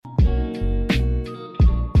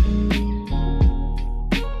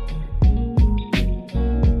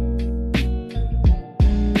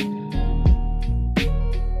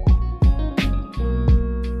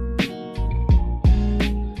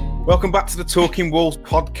Welcome back to the Talking Wolves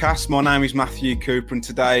podcast. My name is Matthew Cooper, and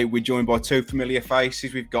today we're joined by two familiar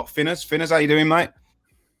faces. We've got Finners. Finners, how you doing, mate?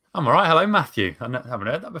 I'm all right. Hello, Matthew. I haven't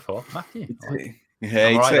heard that before. Matthew. Yeah,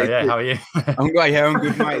 I'm all right, yeah. How are you? I'm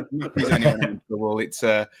good, mate. Matthew's anyone well, it's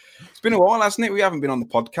been a while, hasn't it? We haven't been on the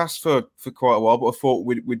podcast for quite a while, but I thought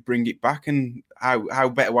we'd bring it back, and how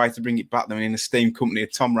better way to bring it back than in the esteemed company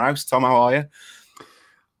of Tom Rouse. Tom, how are you?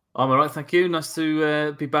 I'm all right, thank you. Nice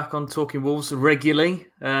to be back on Talking Wolves regularly,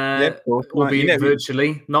 Of course, albeit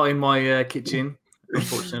virtually, not in my kitchen,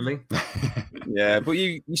 unfortunately. Yeah, but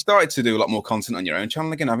you started to do a lot more content on your own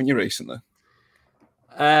channel again, haven't you, recently?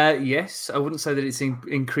 Yes, I wouldn't say that it's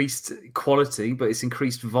increased quality, but it's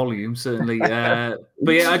increased volume, certainly. But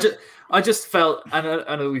yeah, I just felt, and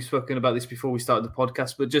I know we've spoken about this before we started the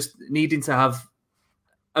podcast, but just needing to have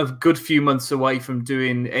a good few months away from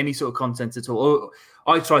doing any sort of content at all.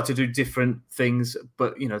 I try to do different things,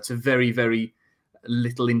 but to very, very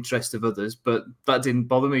little interest of others. But that didn't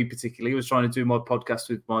bother me particularly. I was trying to do my podcast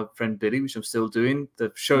with my friend Billy, which I'm still doing,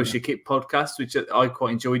 the Show Us Your Kit podcast, which I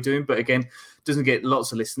quite enjoy doing. But again, doesn't get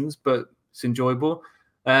lots of listens, but it's enjoyable.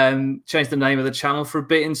 Changed the name of the channel for a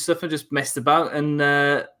bit and stuff, and just messed about, and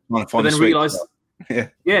but then realised,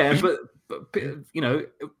 but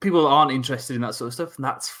people aren't interested in that sort of stuff, and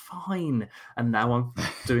that's fine. And now I'm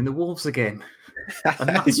doing the Wolves again, and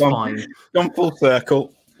that's fine. Gone full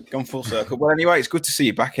circle. Well, anyway, it's good to see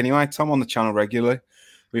you back. Anyway, Tom, on the channel regularly.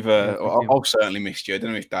 I've certainly missed you. I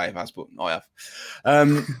don't know if Dave has, but I have.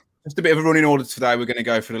 Just a bit of a running order today. We're going to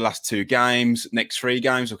go for the last two games, next three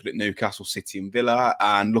games, looking at Newcastle, City and Villa,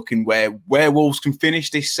 and looking where Wolves can finish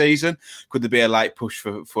this season. Could there be a late push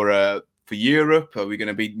for Europe? Are we going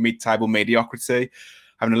to be mid-table mediocrity?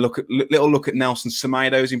 Having a little look at Nelson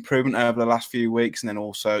Semedo's improvement over the last few weeks, and then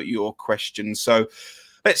also your questions. So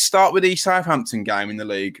let's start with the Southampton game in the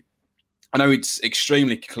league. I know it's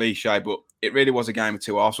extremely cliche, but it really was a game of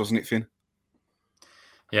two halves, wasn't it, Finn?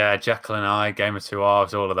 Yeah, Jekyll and I, game of two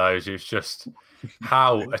halves, all of those. It was just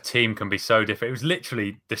how a team can be so different. It was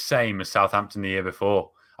literally the same as Southampton the year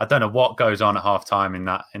before. I don't know what goes on at half-time in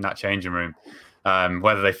that changing room.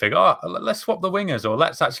 Whether they figure, let's swap the wingers, or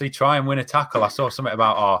let's actually try and win a tackle. I saw something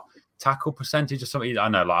about our tackle percentage or something. I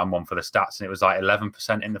know, I'm one for the stats, and it was like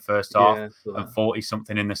 11% in the first half and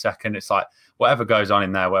 40-something in the second. It's like whatever goes on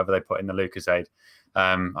in there, whatever they put in the Lucozade.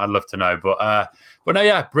 I'd love to know, but no,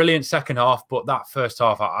 yeah, brilliant second half. But that first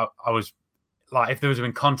half, I was like, if there was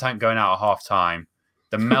been content going out at half time,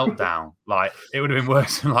 the meltdown, like it would have been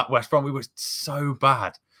worse than like West Brom. We were so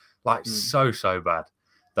bad, so bad.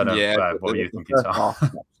 Don't know what you think it's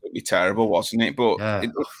absolutely terrible, wasn't it? But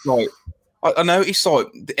it's like I noticed like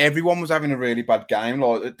everyone was having a really bad game.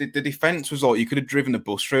 Like the defense was like you could have driven the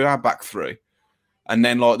bus through our back three. And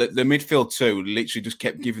then, like, the midfield too, literally just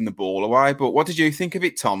kept giving the ball away. But what did you think of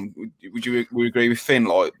it, Tom? Would you agree with Finn?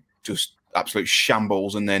 Like, just absolute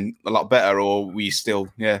shambles and then a lot better? Or were you still,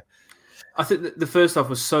 I think the first half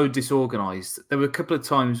was so disorganised. There were a couple of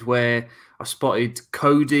times where I spotted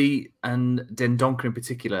Cody and Dendoncker in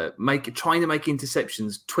particular trying to make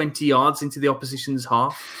interceptions 20 yards into the opposition's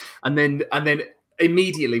half. And then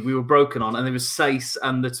immediately we were broken on, and there was Sace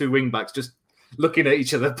and the two wing-backs just looking at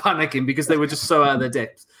each other, panicking because they were just so out of their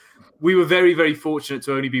depth. We were very, very fortunate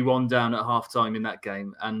to only be one down at half-time in that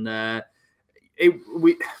game. And like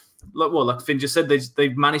Finn just said,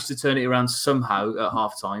 they've managed to turn it around somehow at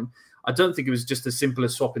half-time. I don't think it was just as simple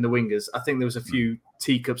as swapping the wingers. I think there was a few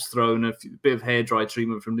teacups thrown, a bit of hair-dry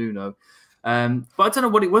treatment from Nuno. But I don't know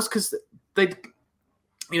what it was, because there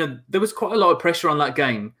was quite a lot of pressure on that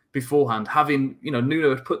game beforehand. Having,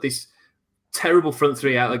 Nuno had put this terrible front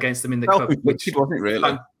three out against them in the cup, which wasn't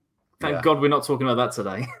really. Thank God we're not talking about that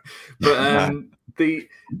today. But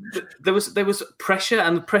there was pressure,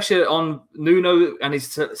 and the pressure on Nuno and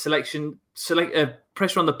his selection,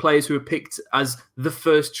 pressure on the players who were picked as the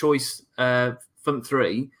first choice front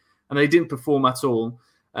three, and they didn't perform at all.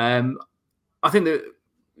 I think that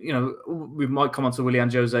we might come on to Willian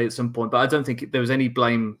Jose at some point, but I don't think there was any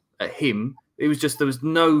blame at him. It was just there was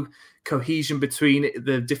no cohesion between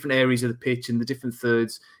the different areas of the pitch and the different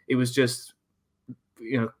thirds. It was just,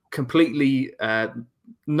 completely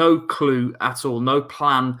no clue at all, no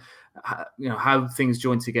plan, how things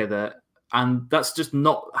join together. And that's just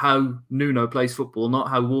not how Nuno plays football, not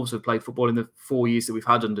how Wolves have played football in the 4 years that we've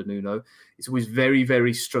had under Nuno. It's always very,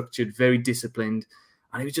 very structured, very disciplined,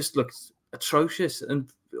 and it just looked atrocious.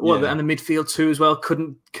 And and the midfield too as well,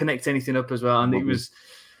 couldn't connect anything up as well, and it was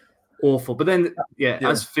awful. But then,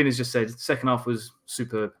 as Finn has just said, the second half was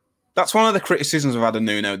superb. That's one of the criticisms I've had of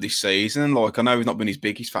Nuno this season. Like, I know he's not been his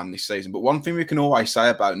biggest fan this season, but one thing we can always say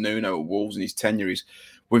about Nuno at Wolves and his tenure is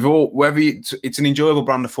we've all, whether it's an enjoyable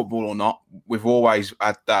brand of football or not, we've always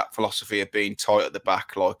had that philosophy of being tight at the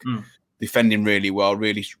back, like defending really well,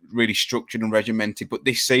 really, really structured and regimented. But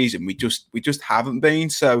this season, we just haven't been.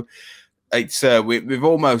 So it's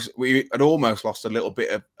we had almost lost a little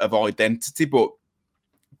bit of identity. But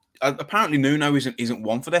apparently, Nuno isn't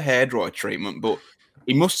one for the hairdryer treatment, but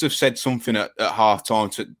he must have said something at half time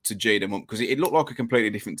to G them up, because it looked like a completely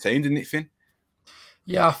different team, didn't it, Finn?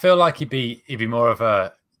 Yeah, I feel like he'd be more of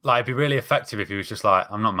a, like, it'd be really effective if he was just like,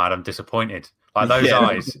 I'm not mad, I'm disappointed. Like those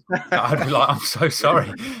eyes, I'd be like, I'm so sorry,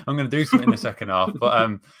 I'm going to do something in the second half.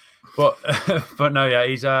 But no, yeah,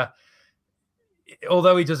 he's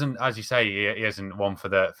although he doesn't, as you say, he isn't one for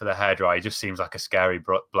the hairdryer. He just seems like a scary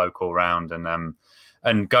bloke all round. And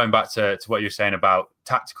going back to what you're saying about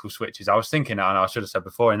tactical switches, I was thinking, and I should have said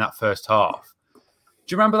before, in that first half, do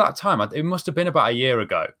you remember that time? It must have been about a year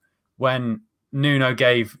ago when Nuno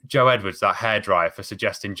gave Joe Edwards that hairdryer for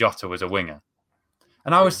suggesting Jota was a winger.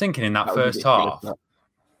 And I was thinking in that first half,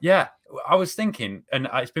 yeah, I was thinking, and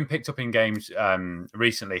it's been picked up in games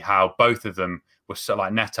recently, how both of them were so,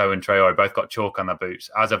 like Neto and Traore both got chalk on their boots,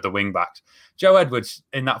 as have the wing backs. Joe Edwards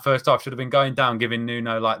in that first half should have been going down, giving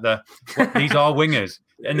Nuno like these are wingers.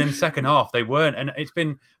 And then the second half, they weren't. And it's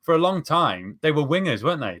been, for a long time, they were wingers,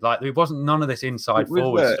 weren't they? Like, there wasn't none of this inside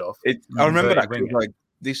forward stuff. I remember that, like,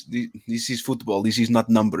 this is football. This is not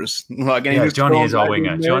numbers. Like, Johnny is our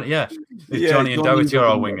winger. Johnny and Doherty are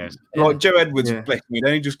our wingers. Like Joe Edwards, bless me,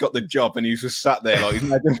 then he just got the job and he was just sat there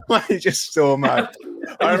like he just saw mad.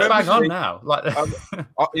 I remember bang on now. Like,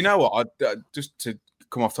 you know what? Just to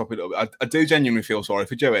come off topic a little bit, I do genuinely feel sorry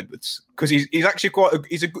for Joe Edwards, because he's actually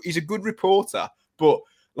he's a good reporter, but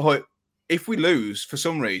like, if we lose for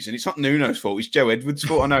some reason, it's not Nuno's fault. It's Joe Edwards'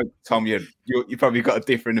 fault. I know, Tom, you probably got a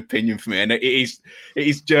different opinion from me, and it is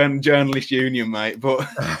journalist union, mate. But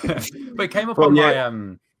but it came up on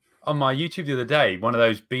my YouTube the other day. One of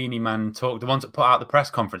those Beanie Man talk, the ones that put out the press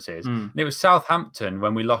conferences, and it was Southampton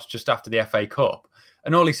when we lost just after the FA Cup,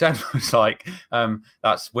 and all he said was like,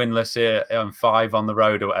 "That's winless here, 5 on the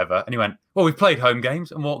road or whatever," and he went, "Well, we've played home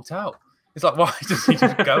games," and walked out. It's like, why does he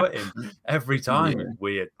just go at him every time? Yeah. It's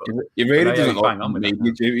weird. But, he really doesn't like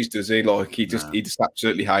media duties, does he? Like, he just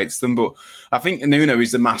absolutely hates them. But I think Nuno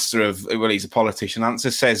is the master of, well, he's a politician.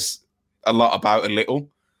 Answer says a lot about a little.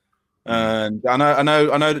 And I know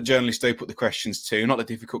that journalists do put the questions too, not the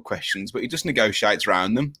difficult questions, but he just negotiates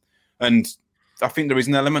around them. And I think there is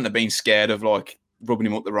an element of being scared of, like, rubbing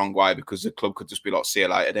him up the wrong way, because the club could just be like, see you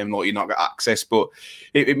later, then like, you're not got access. But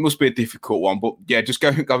it must be a difficult one. But yeah, just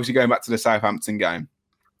going back to the Southampton game,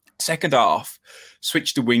 second half,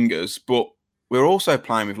 switch to wingers, but we're also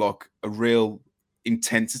playing with like a real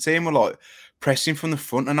intensity, and we're like pressing from the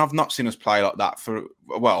front, and I've not seen us play like that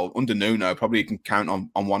under Nuno. Probably you can count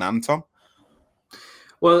on one hand, Tom.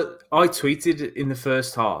 Well, I tweeted in the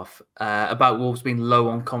first half about Wolves being low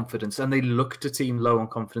on confidence, and they looked a team low on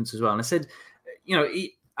confidence as well. And I said, you know,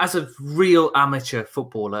 as a real amateur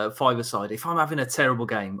footballer, five-a-side, if I'm having a terrible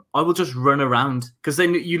game, I will just run around, because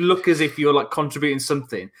then you look as if you're like contributing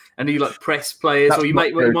something, and you like press players. That's, or you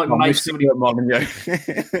might make somebody. We've seen you at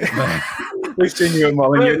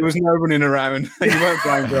Molyneux. There was no running around. You weren't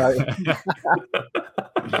playing great.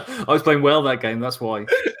 I was playing well that game. That's why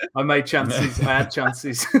I made chances. I had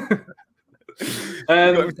chances.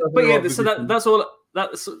 But yeah, so that's all.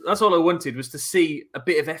 That's all I wanted, was to see a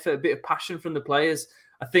bit of effort, a bit of passion from the players.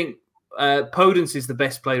 I think Podence is the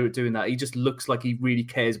best player at doing that. He just looks like he really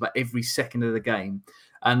cares about every second of the game.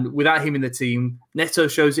 And without him in the team, Neto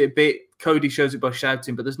shows it a bit, Cody shows it by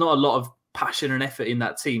shouting, but there's not a lot of passion and effort in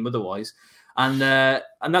that team otherwise. And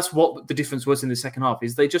that's what the difference was in the second half,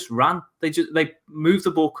 is they just ran. They moved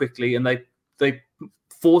the ball quickly, and they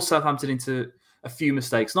forced Southampton into a few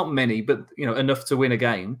mistakes, not many, but enough to win a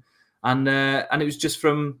game. And it was just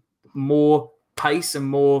from more pace and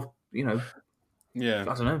more, I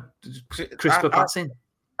don't know, crisper passing.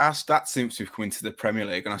 Our stats seems to have come into the Premier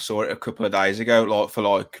League, and I saw it a couple of days ago,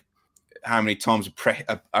 for how many times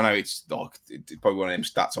I know it's like probably one of them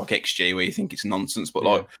stats like XG where you think it's nonsense,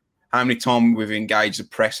 but how many times we've engaged the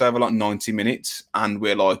press over like 90 minutes, and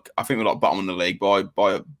we're like, I think we're like bottom of the league by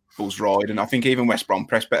a Bulls ride, and I think even West Brom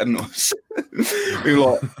press better than us. We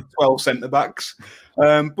were like 12 centre backs,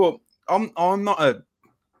 but I'm not a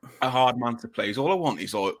hard man to please. All I want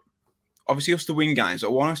is like, obviously us to win games. I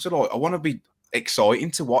want to be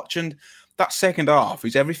exciting to watch, and that second half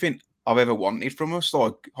is everything I've ever wanted from us.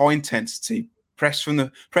 Like high intensity, press from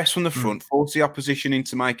the front, force the opposition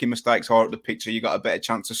into making mistakes higher up the pitch, so you got a better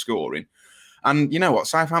chance of scoring. And you know what,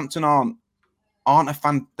 Southampton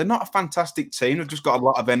they're not a fantastic team. They've just got a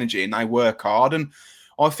lot of energy and they work hard. And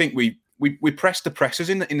I think we we pressed the pressers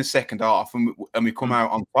in the second half, and we come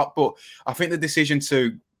out on top. But I think the decision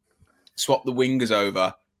to swap the wingers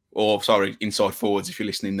over, or sorry, inside forwards if you're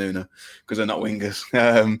listening, Nuno, because they're not wingers.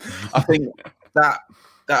 I think that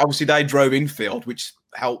obviously they drove infield, which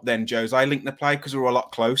helped then Jose link the play because we were a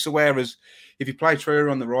lot closer. Whereas if you play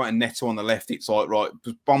Truro on the right and Neto on the left, it's like, right,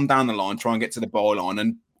 just bomb down the line, try and get to the byline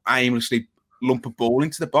and aimlessly lump a ball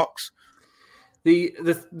into the box. The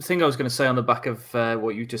thing I was going to say on the back of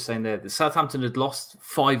what you were just saying there, that Southampton had lost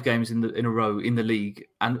 5 games in a row in the league,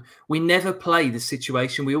 and we never play the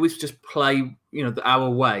situation. We always just play, our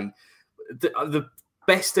way. The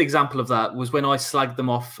best example of that was when I slagged them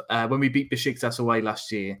off when we beat Besiktas away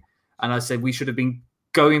last year, and I said we should have been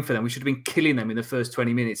going for them. We should have been killing them in the first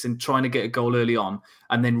 20 minutes and trying to get a goal early on,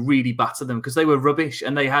 and then really batter them because they were rubbish.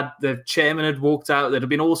 And the chairman had walked out. There had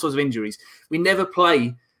been all sorts of injuries. We never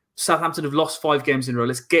play. Southampton have lost 5 games in a row.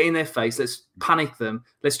 Let's get in their face. Let's panic them.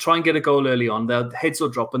 Let's try and get a goal early on. Their heads will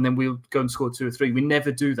drop, and then we'll go and score 2 or 3. We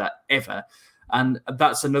never do that, ever. And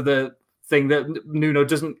that's another thing that Nuno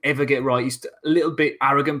doesn't ever get right. He's a little bit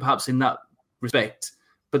arrogant, perhaps, in that respect.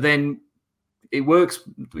 But then it works,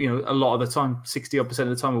 a lot of the time, 60% of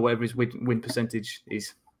the time, or whatever his win percentage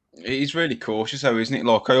is. He's really cautious, though, isn't it?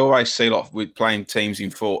 Like I always see, like with playing teams in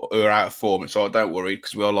form or out of form, so don't worry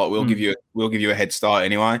because we'll give you a head start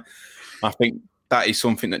anyway. I think that is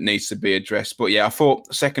something that needs to be addressed. But yeah, I thought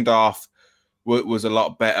the second half was a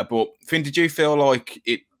lot better. But Finn, did you feel like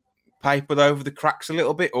it papered over the cracks a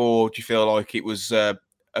little bit, or do you feel like it was a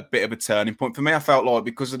bit of a turning point? For me, I felt like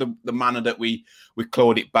because of the manner that we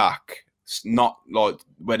clawed it back. It's not like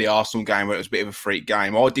where the Arsenal game where it was a bit of a freak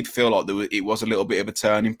game. I did feel like it was a little bit of a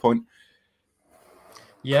turning point.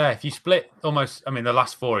 Yeah, if you split almost, the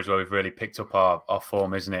last 4 is where we've really picked up our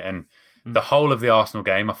form, isn't it? And the whole of the Arsenal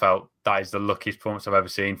game, I felt that is the luckiest performance I've ever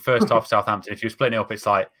seen. First half, Southampton, if you're splitting it up, it's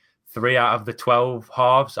like 3 out of the 12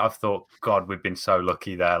 halves. I've thought, God, we've been so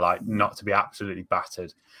lucky there, like not to be absolutely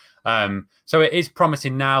battered. So it is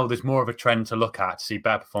promising now. There's more of a trend to look at to see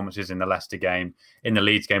better performances in the Leicester game, in the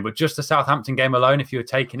Leeds game. But just the Southampton game alone, if you were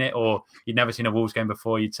taking it or you'd never seen a Wolves game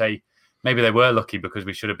before, you'd say maybe they were lucky because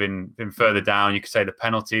we should have been further down. You could say the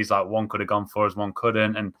penalties, like one could have gone for us, one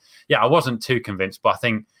couldn't. And yeah, I wasn't too convinced, but I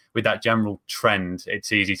think with that general trend,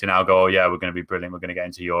 it's easy to now go, oh yeah, we're going to be brilliant. We're going to get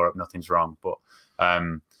into Europe. Nothing's wrong.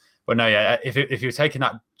 But no, yeah, if you're taking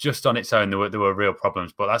that just on its own, there were real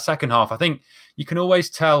problems. But that second half, I think you can always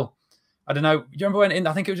tell. I don't know. Do you remember when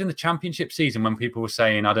I think it was in the Championship season when people were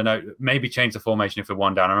saying, I don't know, maybe change the formation if we're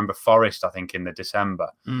 1 down. I remember Forest, I think, in the December,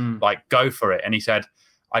 like go for it. And he said,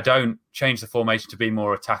 I don't change the formation to be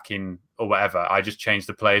more attacking or whatever. I just change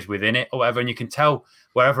the players within it or whatever. And you can tell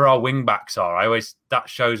wherever our wing backs are, that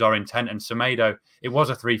shows our intent. And Semedo, it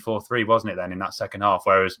was a 3-4-3, wasn't it then in that second half?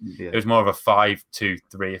 Whereas it was more of a 5-2-3,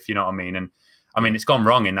 if you know what I mean. And it's gone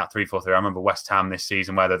wrong in that 3-4-3. I remember West Ham this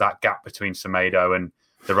season where that gap between Semedo and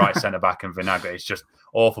the right centre-back and Vinagre is just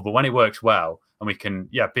awful. But when it works well and we can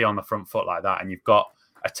be on the front foot like that and you've got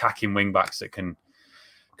attacking wing-backs that can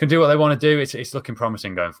do what they want to do, it's looking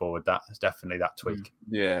promising going forward. That's definitely that tweak.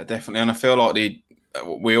 Yeah, definitely. And I feel like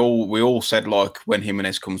we all said like when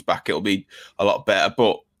Jimenez comes back, it'll be a lot better.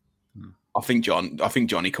 But I think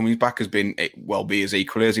Johnny coming back be as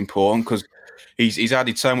equally as important because he's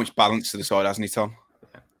added so much balance to the side, hasn't he, Tom?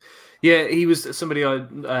 Yeah, he was somebody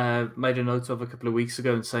I made a note of a couple of weeks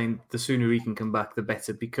ago and saying the sooner he can come back, the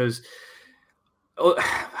better. Because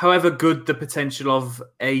however good the potential of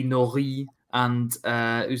Nori and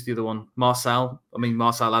who's the other one? Marcel.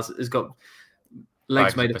 Marcel has got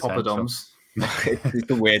legs made of poppadoms. It's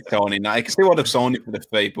a weird signing. I can see what I've signed it for the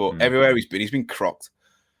fee, but everywhere he's been cropped.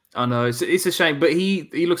 I know it's a shame, but he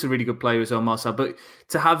looks a really good player as well, Marcel. But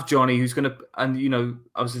to have Johnny, who's going to, and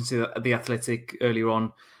I was into the Athletic earlier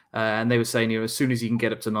on. And they were saying, as soon as he can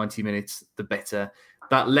get up to 90 minutes, the better.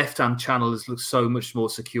 That left-hand channel has looked so much more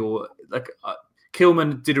secure. Like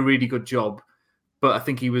Kilman did a really good job, but I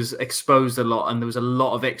think he was exposed a lot, and there was a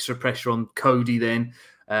lot of extra pressure on Cody then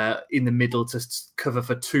in the middle to cover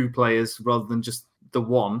for 2 players rather than just the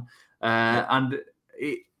one.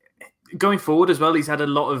 Going forward as well, he's had a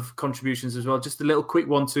lot of contributions as well. Just the little quick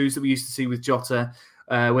 1-2s that we used to see with Jota,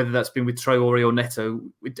 whether that's been with Traore or Neto,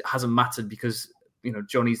 it hasn't mattered because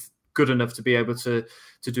Johnny's good enough to be able to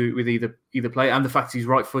do it with either player, and the fact he's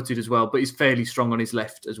right-footed as well, but he's fairly strong on his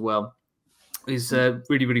left as well is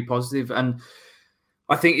really, really positive. And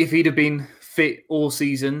I think if he'd have been fit all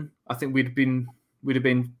season, I think we'd have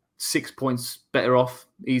been 6 points better off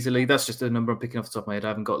easily. That's just a number I'm picking off the top of my head. I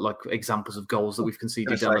haven't got like examples of goals that we've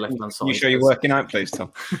conceded down the left-hand side. You sure you're working out, please,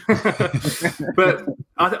 Tom? But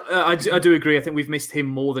I do agree. I think we've missed him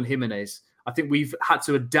more than Jimenez. I think we've had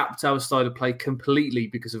to adapt our style of play completely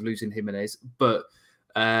because of losing Jimenez. But,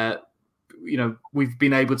 we've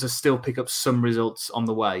been able to still pick up some results on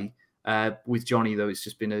the way. With Johnny, though, it's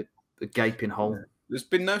just been a gaping hole. Yeah. There's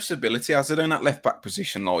been no stability, has there, in that left-back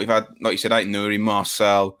position? Like, we've had, like you said, Aït-Nouri,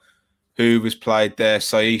 Marcel, Hoover's played there,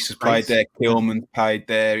 Saiss has played there, Kilman's played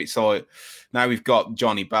there. It's like, now we've got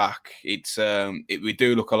Johnny back. It's we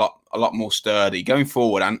do look a lot more sturdy going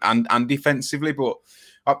forward and defensively. But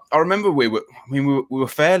I remember we were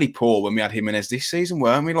fairly poor when we had Jimenez this season,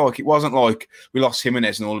 weren't we? Like, it wasn't like we lost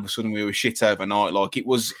Jimenez and all of a sudden we were shit overnight. Like, it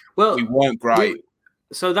was, we weren't great.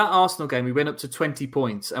 So that Arsenal game, we went up to 20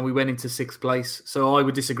 points and we went into 6th place. So I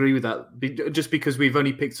would disagree with that, just because we've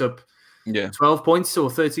only picked up 12 points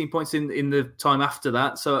or 13 points in the time after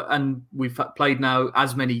that. So, and we've played now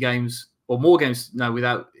as many games or more games now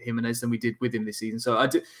without Jimenez than we did with him this season. So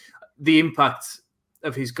the impact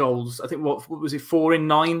of his goals, I think, what was it, 4 in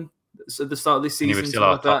 9 at the start of this season? And he was still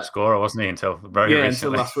our top scorer, wasn't he, until very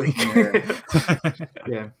recently? Until last week.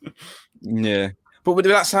 Yeah. But with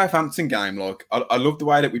that Southampton game, like, I love the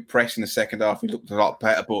way that we pressed in the second half. We looked a lot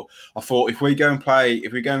better. But I thought if we go and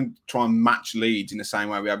try and match Leeds in the same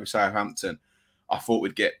way we have with Southampton, I thought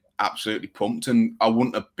we'd get absolutely pumped. And I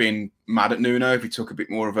wouldn't have been mad at Nuno if he took a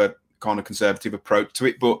bit more of a kind of conservative approach to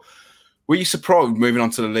it. But were you surprised moving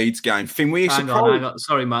on to the Leeds game? Finn, were you surprised? Hang on.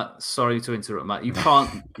 Sorry, Matt. Sorry to interrupt, Matt. You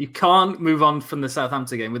can't move on from the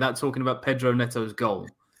Southampton game without talking about Pedro Neto's goal.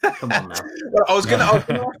 Come on now. Well, I was going to ask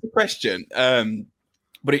the question,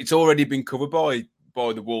 but it's already been covered by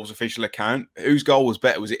the Wolves official account. Whose goal was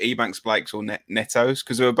better? Was it Ebanks-Blake's or Neto's?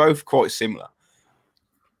 Because they were both quite similar.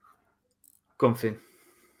 Go on, Finn.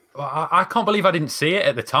 Well, I can't believe I didn't see it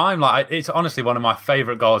at the time. Like, it's honestly one of my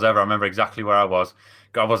favourite goals ever. I remember exactly where I was.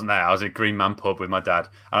 I wasn't there. I was at Green Man Pub with my dad,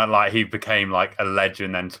 and he became like a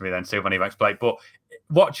legend then to me. Then Sylvain Ebanks-Blake. But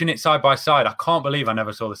watching it side by side, I can't believe I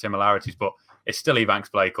never saw the similarities. But it's still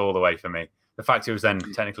Ebanks-Blake all the way for me. The fact it was then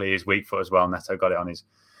technically his weak foot as well. Neto got it on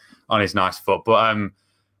his nice foot. But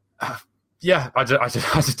I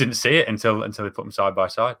just didn't see it until they put them side by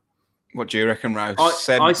side. What do you reckon, Rose?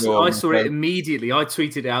 I saw it immediately. I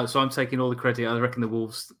tweeted it out, so I'm taking all the credit. I reckon the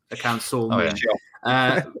Wolves account saw me.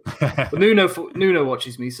 But Nuno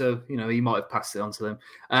watches me, so he might have passed it on to them.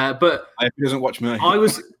 But he doesn't watch me. I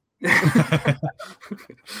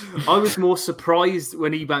was more surprised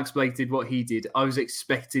when Ebanks-Blake did what he did. I was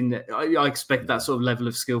expecting I expect that sort of level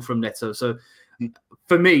of skill from Neto. So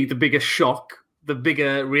for me, the bigger shock, the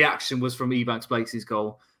bigger reaction was from Ebanks-Blake's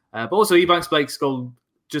goal. But also Ebanks-Blake's goal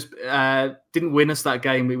just didn't win us that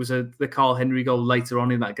game. It was the Carl Henry goal later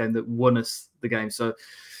on in that game that won us the game. So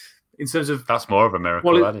in terms of... That's more of a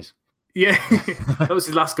miracle, that is. Yeah, that was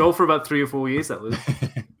his last goal for about 3 or 4 years, that was.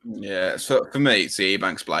 Yeah, so for me, it's the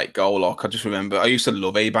Ebanks-Blake goal. Like, I just remember, I used to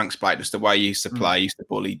love Ebanks-Blake, just the way he used to play, he used to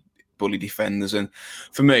bully defenders. And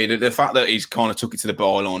for me, the fact that he's kind of took it to the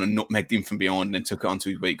byline and nutmegged him from behind and then took it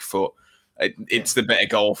onto his weak foot, it's the better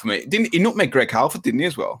goal for me. He nutmegged Greg Halford, didn't he,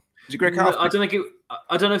 as well? Was it Greg Halford? I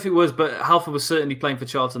don't know if it was, but Halford was certainly playing for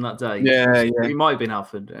Charlton that day. Yeah. He might have been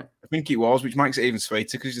Halford. Yeah. I think it was, which makes it even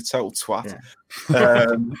sweeter because he's a total twat.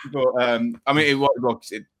 Yeah.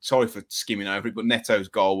 Sorry for skimming over it, but Neto's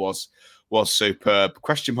goal was superb.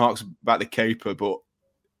 Question marks about the keeper, but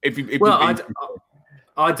the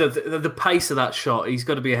pace of that shot, he's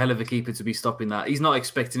got to be a hell of a keeper to be stopping that. He's not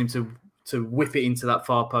expecting him to whip it into that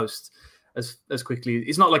far post as quickly.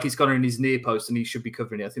 It's not like he's gone in his near post and he should be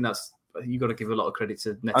covering it. I think you got to give a lot of credit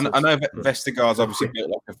to Neto. I know Vestergaard's obviously built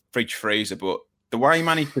like a fridge freezer, but the way he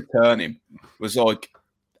managed to turn him was like,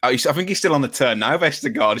 I think he's still on the turn now,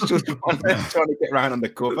 Vestergaard. It's just trying to get around on the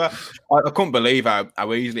cover. I couldn't believe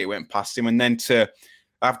how easily it went past him. And then to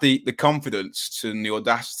have the confidence and the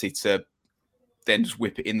audacity to then just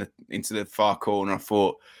whip it into the far corner, I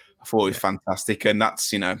thought it was fantastic. And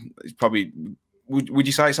that's, it's probably, would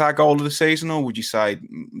you say it's our goal of the season, or would you say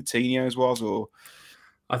Moutinho's was, or?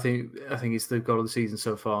 I think it's the goal of the season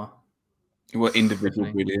so far. What individual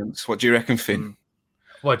brilliance? What do you reckon, Finn?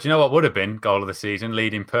 Well, do you know what would have been goal of the season?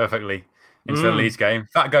 Leading perfectly into the Leeds game.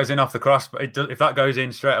 If that goes in off the cross, but if that goes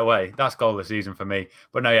in straight away, that's goal of the season for me.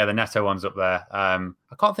 But no, the Neto one's up there. I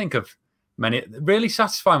can't think of many really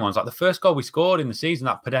satisfying ones. Like the first goal we scored in the season,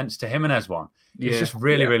 that Podence to Jimenez one. It's just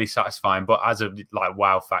really satisfying. But as a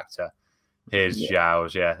wow factor, here's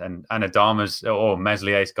João's, and Adama's or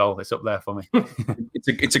Meslier's goal. It's up there for me.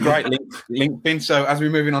 It's a great link Finn. So as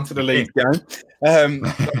we're moving on to the Leeds game,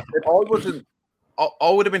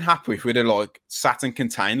 I would have been happy if we'd have sat and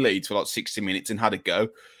contained Leeds for 60 minutes and had a go,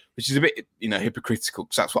 which is a bit hypocritical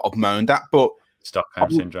because that's what I've moaned at. But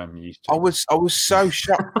Stockholm syndrome. I was so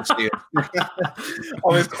shocked to see it. I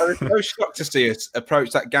was so shocked to see us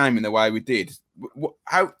approach that game in the way we did.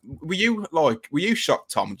 How were you? Were you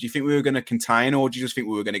shocked, Tom? Do you think we were going to contain, or do you just think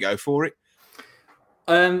we were going to go for it?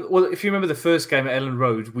 Well, if you remember the first game at Ellen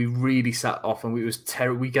Road, we really sat off and we was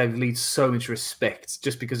terrible. We gave Leeds so much respect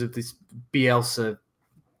just because of this Bielsa,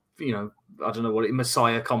 I don't know what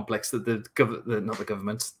Messiah complex that not the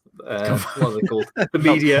government, what are they called? The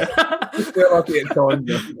media.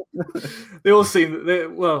 They all seem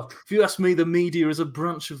if you ask me, the media is a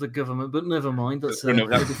branch of the government, but never mind. That's a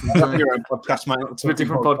different podcast, mate. It's a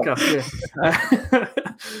different podcast.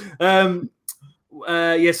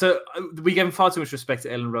 Yeah. So we gave them far too much respect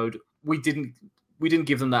at Ellen Road. We didn't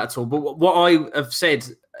give them that at all. But what I have said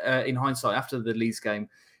in hindsight after the Leeds game,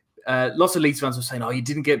 lots of Leeds fans were saying, you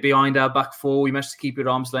didn't get behind our back four. We managed to keep it at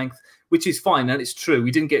arm's length, which is fine. And it's true.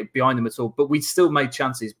 We didn't get behind them at all. But we still made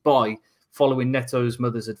chances by following Neto's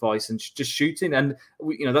mother's advice and just shooting. And,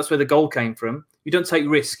 that's where the goal came from. You don't take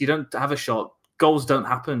risk. You don't have a shot. Goals don't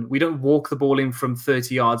happen. We don't walk the ball in from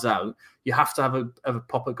 30 yards out. You have to have a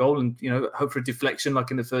pop at goal and, hope for a deflection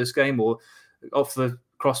like in the first game or off the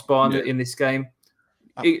crossbar in this game.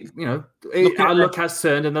 Our luck has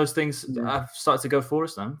turned and those things have started to go for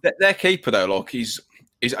us now. Their keeper, though, he's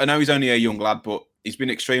I know he's only a young lad, but he's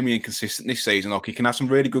been extremely inconsistent this season. He can have some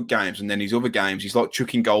really good games and then his other games, he's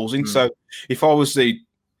chucking goals in. So if I was the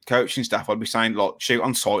coaching staff, I'd be saying, shoot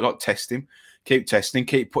on sight, test him. Keep testing,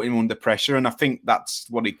 keep putting him under pressure. And I think that's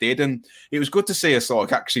what he did. And it was good to see us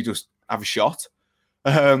actually just have a shot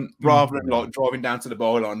rather than driving down to the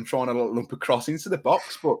byline and trying to lump a cross into the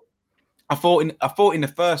box. But I thought in the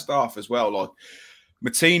first half as well,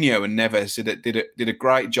 Moutinho and Neves did a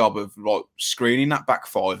great job of screening that back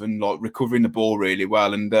five and recovering the ball really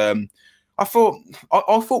well. And I thought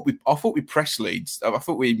we pressed Leeds. I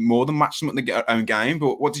thought we more than matched them at the own game.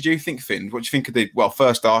 But what did you think, Finn? What did you think of the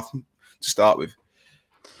first half to start with?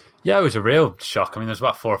 Yeah, it was a real shock. I mean, there's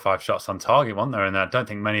about 4 or 5 shots on target, weren't there? And I don't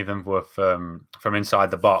think many of them were from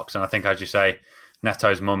inside the box. And I think, as you say,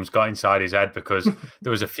 Neto's mum's got inside his head because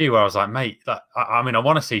there was a few where I was like, mate, I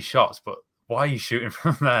want to see shots, but why are you shooting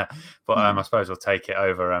from there? But I suppose we'll take it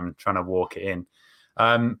over trying to walk it in.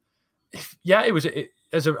 It was,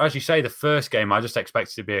 as you say, the first game, I just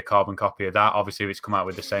expected to be a carbon copy of that. Obviously, it's come out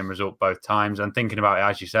with the same result both times. And thinking about it,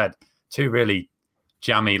 as you said, 2 really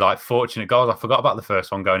jammy, fortunate goals. I forgot about the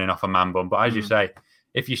first one going in off a man bun. But as you say,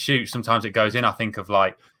 if you shoot, sometimes it goes in. I think of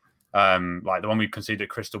the one we conceded at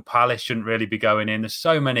Crystal Palace shouldn't really be going in. There's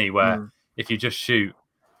so many where if you just shoot,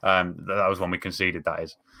 that was one we conceded, that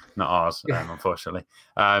is. Not ours, unfortunately.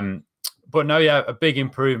 But no, a big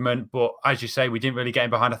improvement. But as you say, we didn't really get in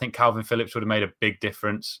behind. I think Calvin Phillips would have made a big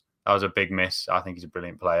difference. That was a big miss. I think he's a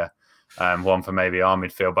brilliant player. One for maybe our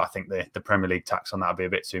midfield, but I think the Premier League tax on that would be a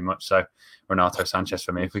bit too much. So Renato Sanchez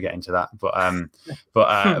for me if we get into that. But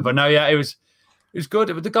no, it was good.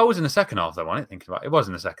 The goal was in the second half, though, wasn't it? Thinking about it, was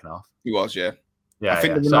in the second half. It was, yeah. Yeah, I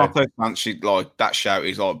think the Renato Sanchez, that shout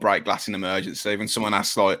is break glass in emergency. When someone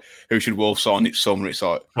asks who should Wolves sign this summer, it's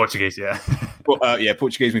Portuguese, yeah.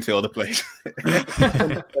 Portuguese midfielder, please.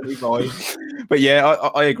 But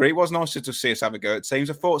I agree. It was nice to just see us have a go at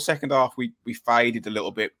teams. I thought second half we faded a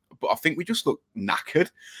little bit, but I think we just looked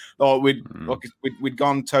knackered. We'd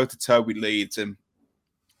gone toe to toe with Leeds, and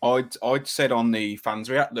I'd said on the fans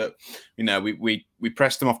react that we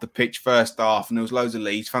pressed them off the pitch first half, and there was loads of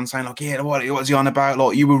Leeds fans saying what's he on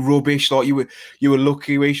about? You were rubbish. You were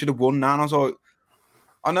lucky. We should have won that. And I was like,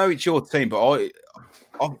 I know it's your team, but I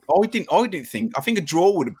didn't think. I think a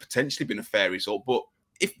draw would have potentially been a fair result, but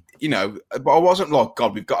but I wasn't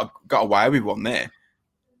God, we've got away with one there.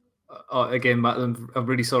 Again, Matt, I'm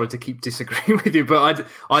really sorry to keep disagreeing with you, but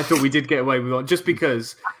I thought we did get away with one just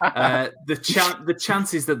because the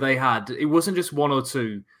chances that they had, it wasn't just 1 or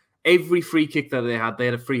 2. Every free kick that they had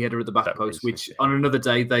a free header at the back post, which on another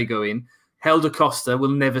day they go in. Helder Costa will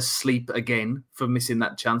never sleep again for missing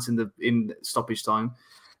that chance in stoppage time.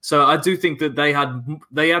 So I do think that they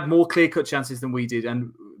had more clear-cut chances than we did,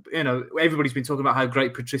 and everybody's been talking about how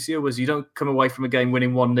great Patricio was. You don't come away from a game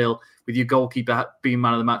winning 1-0 with your goalkeeper being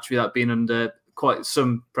man of the match without being under quite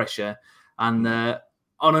some pressure. And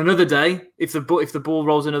on another day, if the ball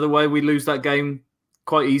rolls another way, we lose that game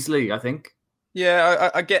quite easily, I think. Yeah,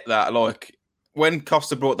 I get that. When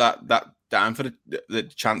Costa brought that down for the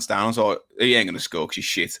chance down, I was like, he ain't going to score because he's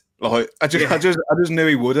shit. I just knew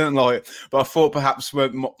he wouldn't. But I thought perhaps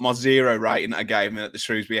my 0 rating that I gave him at the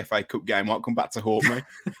Shrewsbury FA Cup game might come back to haunt me,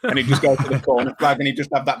 and he'd just go to the corner flag and he'd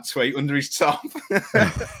just have that tweet under his top.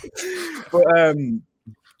 But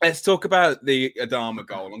Let's talk about the Adama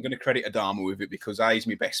goal. I'm going to credit Adama with it because he's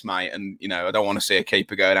my best mate, and I don't want to see a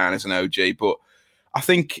keeper go down as an OG. But I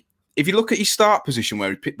think if you look at his start position where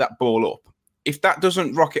he picked that ball up, if that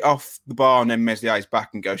doesn't rocket off the bar and then Meslier's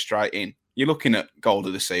back and go straight in, you're looking at goal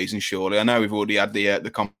of the season. Surely, I know we've already had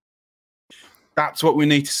the. That's what we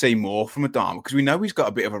need to see more from Adama because we know he's got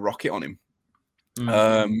a bit of a rocket on him.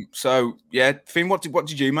 So yeah, Finn, what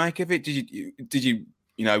did you make of it? Did you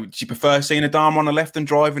prefer seeing Adama on the left and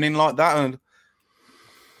driving in like that? And...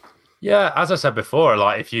 Yeah, as I said before,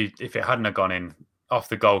 like if it hadn't have gone in off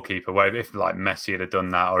the goalkeeper, where if like Messi had done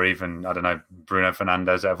that, or even I don't know Bruno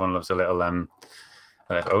Fernandes, everyone loves a little.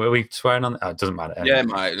 Are we swearing on? It doesn't matter. Anyway. Yeah,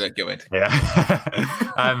 mate, go ahead.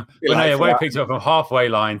 Yeah, but no, where he picked it up from halfway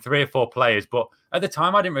line, 3 or 4 players. But at the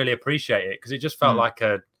time, I didn't really appreciate it because it just felt like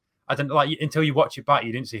I didn't like until you watch it back,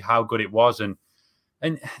 you didn't see how good it was, and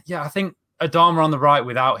yeah, I think Adama on the right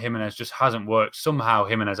without Jimenez just hasn't worked. Somehow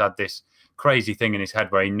Jimenez had this crazy thing in his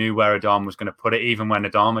head where he knew where Adama was going to put it, even when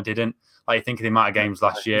Adama didn't. Like you think of the amount of games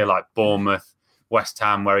last year, like Bournemouth, West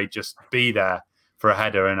Ham, where he'd just be there for a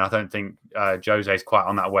header, and I don't think Jose's quite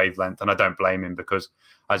on that wavelength, and I don't blame him because,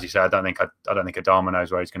 as you said, I don't think Adama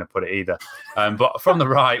knows where he's going to put it either. But from the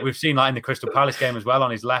right, we've seen like in the Crystal Palace game as well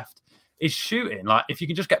on his left, he's shooting. Like if you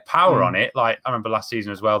can just get power on it, like I remember last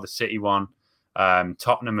season as well, the City one,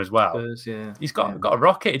 Tottenham as well. Spurs, yeah. He's got a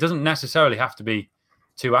rocket. It doesn't necessarily have to be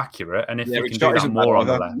too accurate, and if you can do that more on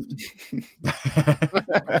the left.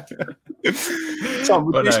 Tom,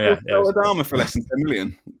 would you still sell Adama for less than 10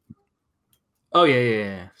 million? Oh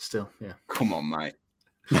yeah. Still, yeah. Come on, mate.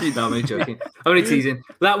 No, I'm only joking. I'm only teasing.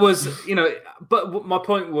 That was, but my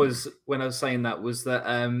point was when I was saying that was that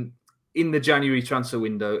in the January transfer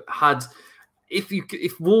window,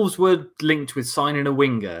 if Wolves were linked with signing a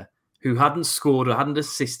winger who hadn't scored or hadn't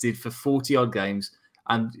assisted for 40 odd games,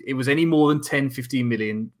 and it was any more than 10, 15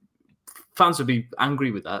 million, fans would be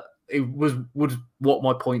angry with that. It was what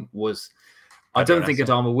my point was. I don't think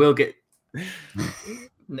Adama will get.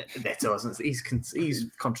 Neto hasn't. He's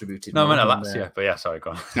contributed. No, I meant Lazio, but yeah, sorry,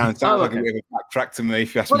 go on. Sounds like a bit of a backtrack to me.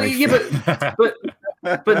 If you ask me. Yeah,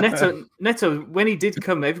 but Neto, when he did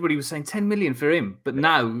come, everybody was saying 10 million for him. But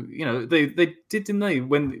now, they did, didn't they,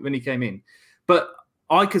 when he came in? But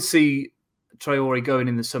I could see Traore going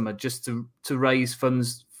in the summer just to raise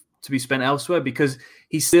funds to be spent elsewhere because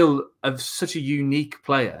he's still such a unique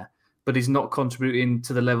player, but he's not contributing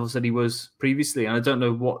to the levels that he was previously. And I don't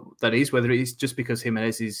know what that is, whether it's just because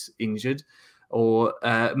Jimenez is injured or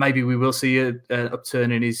maybe we will see an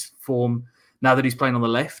upturn in his form now that he's playing on the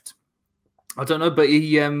left. I don't know, but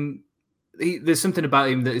he there's something about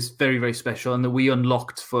him that is very, very special and that we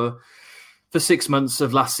unlocked for 6 months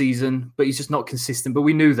of last season, but he's just not consistent. But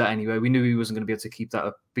we knew that anyway. We knew he wasn't going to be able to keep that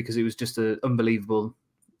up because it was just an unbelievable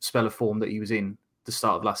spell of form that he was in the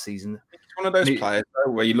start of last season. One of those players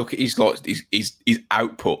though, where you look at his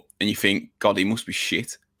output and you think, God, he must be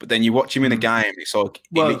shit. But then you watch him in a game, it's like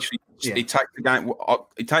he takes the game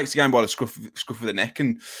by the scruff of the neck,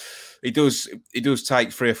 and he does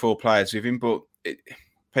take 3 or 4 players with him. But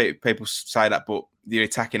people say that, but the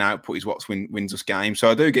attacking output is what wins us games.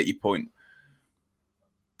 So I do get your point.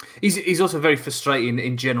 He's also very frustrating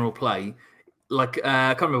in general play. Like,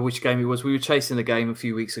 I can't remember which game it was. We were chasing the game a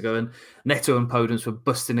few weeks ago, and Neto and Podence were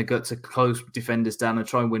busting a gut to close defenders down and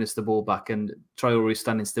try and win us the ball back. And Traore is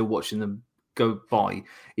standing still watching them go by.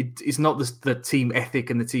 It's not the team ethic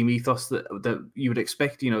and the team ethos that you would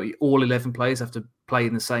expect. All 11 players have to play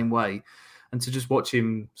in the same way. And to just watch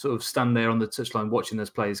him sort of stand there on the touchline watching those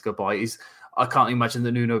players go by I can't imagine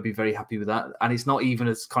that Nuno would be very happy with that. And it's not even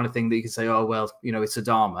a kind of thing that you can say, oh, well, it's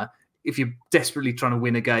Adama. If you're desperately trying to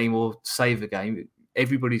win a game or save a game,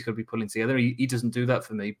 everybody's going to be pulling together. He doesn't do that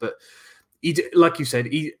for me. But like you said,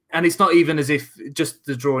 and it's not even as if just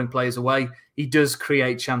the drawing players away. He does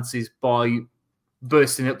create chances by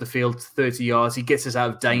bursting up the field 30 yards. He gets us out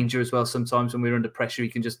of danger as well. Sometimes when we're under pressure, he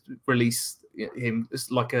can just release him.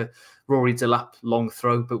 It's like a Rory Delap long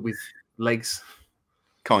throw, but with legs.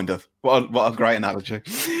 Kind of. What a great analogy.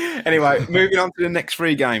 Anyway, moving on to the next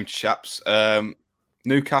 3 games, chaps.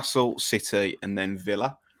 Newcastle, City, and then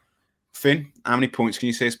Villa. Finn, how many points can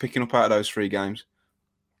you see us picking up out of those 3 games?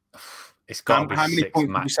 It's got to be 6 How many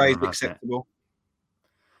points would you say is acceptable?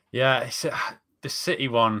 Yeah, the City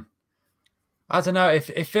one. I don't know.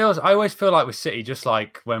 It feels. I always feel like with City, just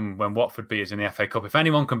like when Watford beat us in the FA Cup. If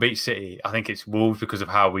anyone can beat City, I think it's Wolves because of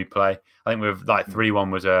how we play. I think we've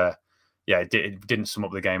 3-1 was it didn't sum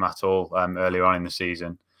up the game at all earlier on in the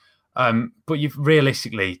season. But you've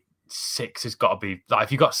realistically 6 has got to be like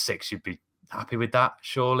if you got 6, you'd be happy with that.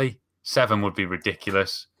 Surely 7 would be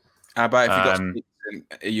ridiculous. How about if you got 6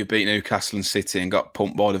 You beat Newcastle and City and got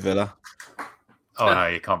pumped by the Villa. Oh no,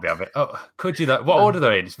 you can't be having it. Oh, could you? Though? What order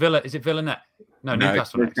they're in? Is it Villa next? No,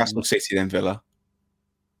 Newcastle next. Newcastle, City, then Villa.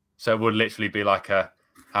 So it would literally be like a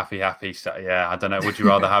happy, sad. Yeah, I don't know. Would you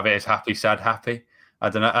rather have it as happy, sad, happy? I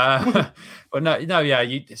don't know. But no, yeah,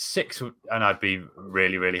 6, and I'd be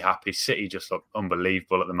really, really happy. City just look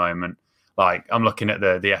unbelievable at the moment. Like, I'm looking at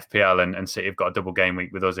the FPL and City have got a double game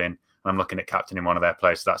week with us in, and I'm looking at captaining one of their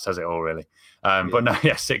players. So that says it all, really. But no,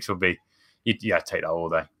 yeah, 6 would be, take that all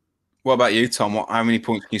day. What about you, Tom? How many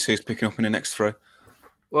points can you see us picking up in the next 3?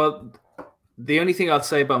 Well, the only thing I'd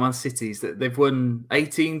say about Man City is that they've won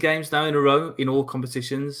 18 games now in a row in all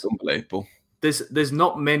competitions. Unbelievable. There's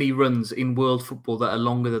not many runs in world football that are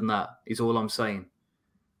longer than that, is all I'm saying.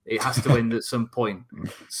 It has to end at some point.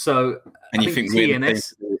 So and I you think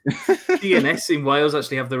TNS in Wales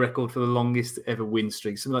actually have the record for the longest ever win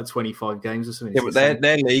streak, something like 25 games or something. Yeah, but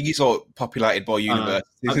their league is all populated by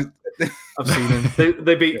universities. I've seen them.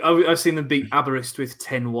 I've seen them beat Aberystwyth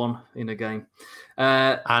 10-1 in a game.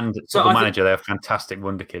 And Football Manager, they have fantastic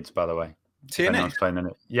wonder kids, by the way. TNS playing in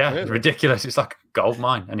it. Yeah, really? It's ridiculous. It's like a gold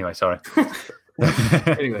mine. Anyway, sorry.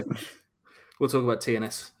 Anyway, we'll talk about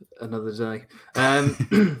TNS another day.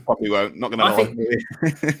 Probably won't. Not going to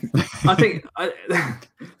lie. I think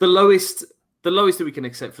the lowest that we can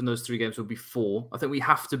accept from those 3 games will be 4. I think we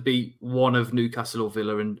have to beat one of Newcastle or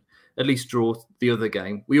Villa and at least draw the other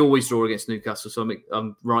game. We always draw against Newcastle, so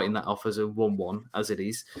I'm writing that off as a 1-1 as it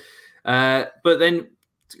is. But then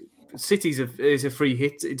City's is a free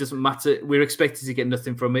hit. It doesn't matter. We're expected to get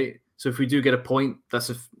nothing from it. So if we do get a point, that's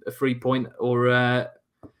a free point. Or I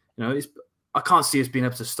can't see us being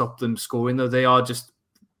able to stop them scoring. Though they are just,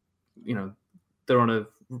 they're on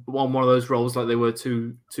one of those rolls like they were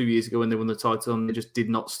two years ago when they won the title, and they just did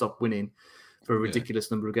not stop winning for a ridiculous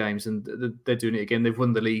number of games, and they're doing it again. They've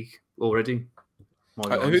won the league already.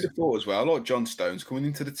 Who'd have thought as well? Like John Stones coming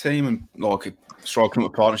into the team and like striking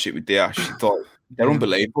up a partnership with Diaz. They're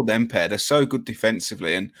unbelievable. Them pair, they're so good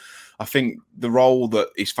defensively, and I think the role that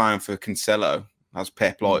he's found for Cancelo as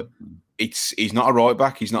Pep, like he's not a right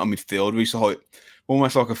back, he's not a midfielder. He's like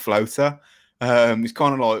almost like a floater. He's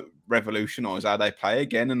kind of like revolutionised how they play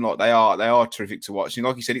again, and like they are terrific to watch. And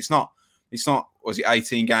like you said, it's not. Was it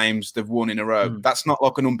 18 games they've won in a row? That's not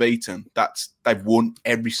like an unbeaten. They've won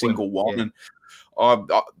every single one. Yeah.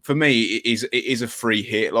 And for me, it is a free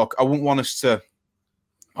hit. Like I wouldn't want us to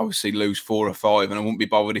obviously lose 4 or 5, and I wouldn't be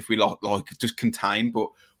bothered if we like just contain. But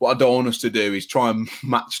what I don't want us to do is try and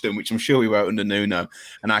match them, which I'm sure we won't under Nuno,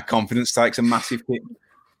 and our confidence takes a massive hit.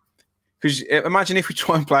 Because imagine if we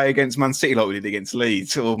try and play against Man City like we did against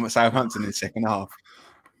Leeds or Southampton in the second half.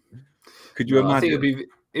 Could you imagine? I think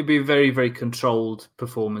it'd be a very, very controlled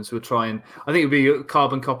performance. I think it'd be a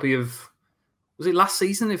carbon copy of, was it last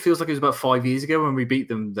season? It feels like it was about 5 years ago when we beat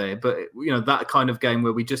them there. But, that kind of game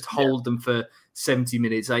where we just hold them for 70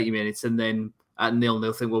 minutes, 80 minutes, and then at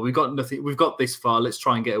 0-0 think, well, we've got nothing. We've got this far. Let's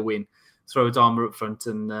try and get a win. Throw Adama up front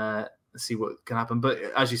and see what can happen. But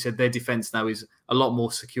as you said, their defence now is a lot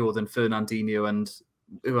more secure than Fernandinho and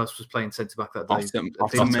who else was playing centre back that day?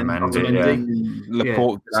 Otamendi.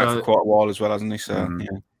 Laporte for quite a while as well, hasn't he? So,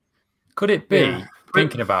 Could it be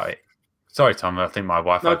thinking about it? Sorry, Tom. I think my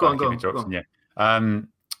wife. Go on. Yeah.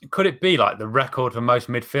 Could it be like the record for most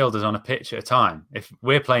midfielders on a pitch at a time? If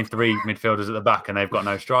we're playing 3 midfielders at the back and they've got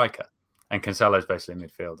no striker, and Cancelo's basically a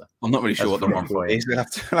midfielder. I'm not really sure what the record is. We'll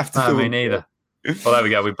have to me neither. Well, there we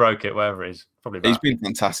go. We broke it. Wherever it is, probably. He's been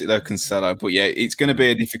fantastic though, Cancelo. But yeah, it's going to be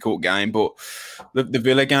a difficult game. But the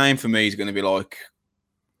Villa game for me is going to be like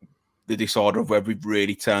the decider of whether we've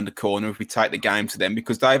really turned the corner if we take the game to them,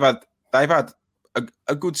 because they've had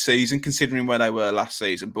a good season considering where they were last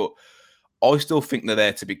season. But I still think they're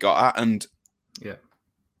there to be got at. And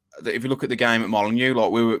if you look at the game at Molineux, like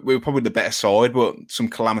we were probably the better side, but some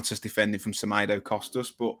calamitous defending from Semedo cost us.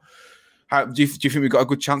 But do you think we've got a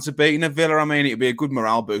good chance of beating a Villa? I mean, it'd be a good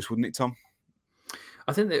morale boost, wouldn't it, Tom?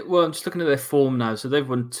 I think that, I'm just looking at their form now. So they've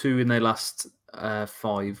won 2 in their last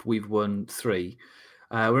 5. We've won 3.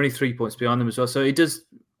 We're only 3 points behind them as well. So it does,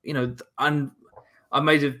 and I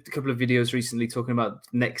made a couple of videos recently talking about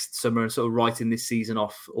next summer and sort of writing this season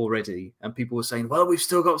off already. And people were saying, well, we've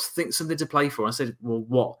still got something to play for. I said, well,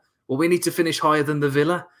 what? Well, we need to finish higher than the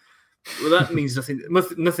Villa. Well, that means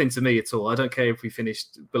nothing to me at all. I don't care if we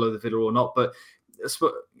finished below the Villa or not. But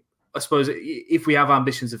I suppose if we have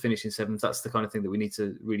ambitions of finishing 7th, that's the kind of thing that we need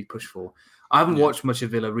to really push for. I haven't watched much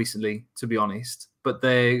of Villa recently, to be honest. But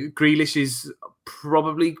Grealish is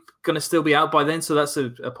probably going to still be out by then. So that's a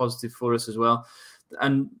positive for us as well.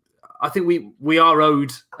 And I think we are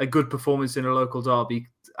owed a good performance in a local derby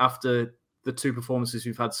after the two performances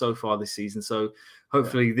we've had so far this season. So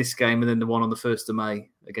hopefully this game and then the one on the 1st of May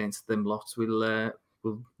against them lots will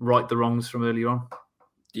right the wrongs from earlier on.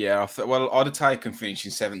 Yeah, I'd have taken finishing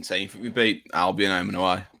 17th. We beat Albion home and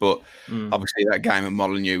away, but obviously that game at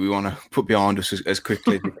Molineux we want to put behind us as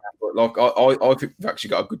quickly as we can. But like, I think we've actually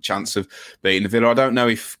got a good chance of beating the Villa. I don't know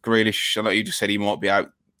if Grealish, I know you just said he might be out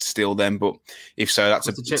still then, but if so, that's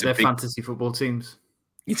to check their fantasy football teams.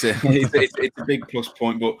 It's a big plus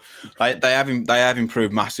point, but they have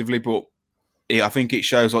improved massively. But I think it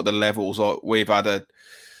shows like the levels. Like we've had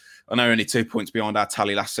I know only 2 points behind our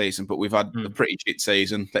tally last season, but we've had a pretty shit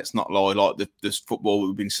season. Let's not lie. Like the football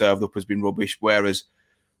we've been served up has been rubbish. Whereas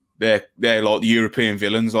they're like the European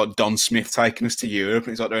villains, like Don Smith taking us to Europe,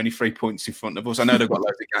 and it's like they're only 3 points in front of us. I know they've got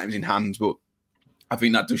loads of games in hand, but I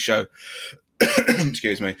think that does show.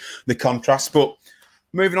 Excuse me, the contrast. But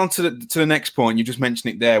moving on to the next point, you just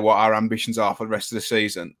mentioned it there. What our ambitions are for the rest of the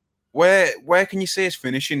season. Where can you see us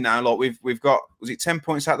finishing now? Like we've got, was it 10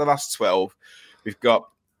 points out of the last 12? We've got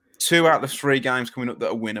 2 out of the 3 games coming up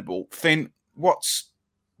that are winnable. Finn, what's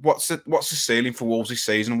the ceiling for Wolves this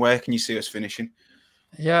season? Where can you see us finishing?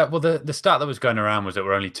 Yeah, well, the stat that was going around was that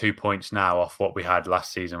we're only 2 points now off what we had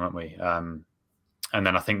last season, weren't we? And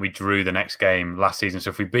then I think we drew the next game last season.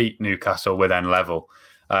 So if we beat Newcastle, we're then level.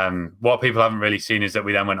 What people haven't really seen is that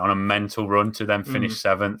we then went on a mental run to then finish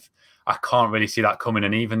 7th. I can't really see that coming.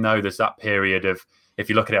 And even though there's that period of, if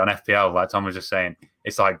you look at it on FPL, like Tom was just saying,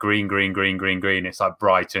 it's like green. It's like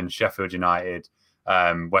Brighton, Sheffield United,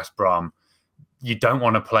 West Brom. You don't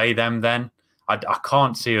want to play them then. I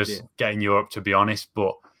can't see us getting Europe, to be honest.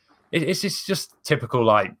 But it's just typical,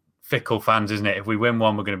 like, fickle fans, isn't it? If we win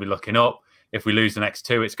one, we're going to be looking up. If we lose the next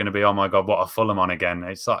 2, it's going to be, oh my God, what a Fulham on again.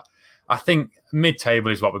 It's like, I think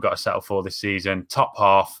mid-table is what we've got to settle for this season. Top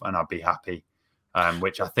half, and I'd be happy,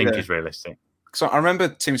 which I think is realistic. So I remember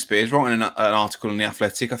Tim Spears writing an article in The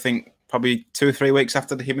Athletic, I think probably 2 or 3 weeks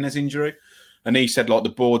after the Jimenez injury. And he said, like, the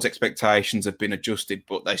board's expectations have been adjusted,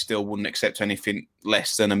 but they still wouldn't accept anything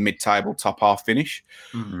less than a mid-table top half finish.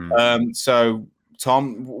 So,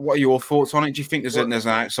 Tom, what are your thoughts on it? Do you think there's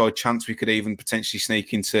an outside chance we could even potentially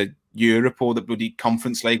sneak into Europe or the bloody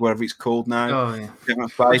Conference League, whatever it's called now? Oh, yeah.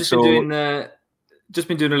 I've just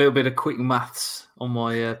been doing a little bit of quick maths on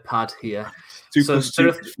my pad here. 2 plus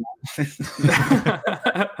 2.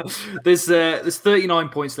 There's 39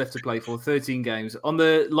 points left to play for, 13 games. On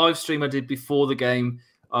the live stream I did before the game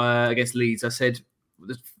against Leeds, I said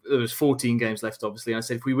there was 14 games left, obviously. And I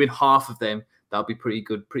said if we win half of them, that'll be pretty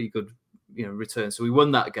good, return. So we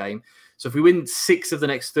won that game. So if we win 6 of the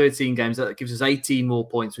next 13 games, that gives us 18 more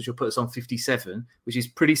points, which will put us on 57, which is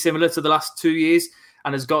pretty similar to the last 2 years.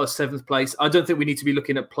 And has got us 7th place. I don't think we need to be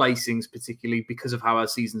looking at placings particularly because of how our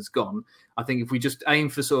season's gone. I think if we just aim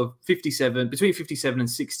for sort of between 57 and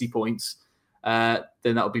 60 points, then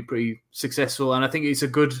that'll be pretty successful. And I think it's a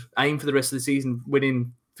good aim for the rest of the season.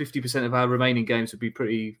 Winning 50% of our remaining games would be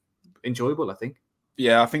pretty enjoyable, I think.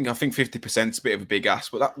 Yeah, I think 50% is a bit of a big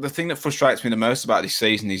ask. But the thing that frustrates me the most about this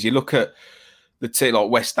season is you look at the team like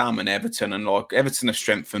West Ham and Everton, and like Everton have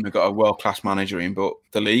strengthened, they've got a world-class manager in, but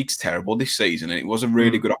the league's terrible this season, and it was a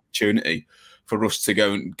really good opportunity for us to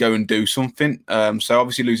go and do something. So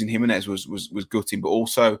obviously losing Jimenez was gutting, but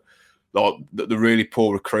also like the really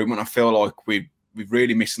poor recruitment. I feel like we've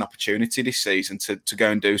really missed an opportunity this season to go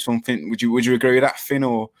and do something. Would you agree with that, Finn,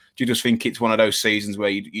 or do you just think it's one of those seasons where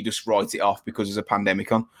you just write it off because there's a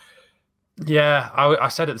pandemic on? Yeah, I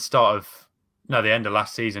said at the end of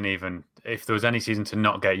last season, even if there was any season to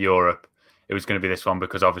not get Europe, it was going to be this one,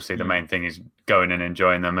 because obviously the main thing is going and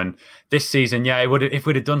enjoying them. And this season, if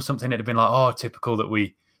we'd have done something, it'd have been like, oh, typical that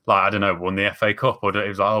we, like, I don't know, won the FA Cup, or it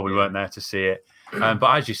was like, oh, we weren't there to see it.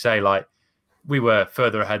 But as you say, like, we were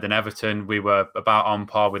further ahead than Everton. We were about on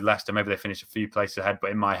par with Leicester. Maybe they finished a few places ahead,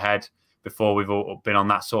 but in my head, before we've all been on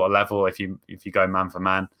that sort of level, if you go man for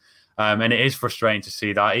man. And it is frustrating to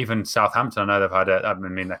see that. Even Southampton, I know they've had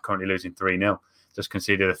they're currently losing 3-0. Just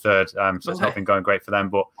conceded a third, so it's not been going great for them.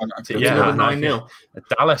 But 9-0.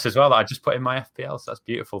 Dallas as well, that I just put in my FPL, so that's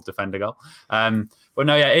beautiful defender goal. But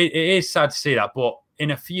no, it is sad to see that. But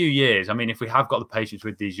in a few years, I mean, if we have got the patience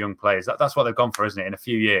with these young players, that's what they've gone for, isn't it? In a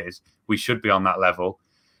few years, we should be on that level.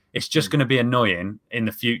 It's just going to be annoying in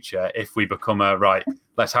the future if we become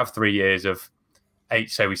let's have 3 years of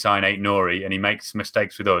 8, say we sign 8 Nori and he makes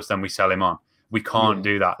mistakes with us, then we sell him on. We can't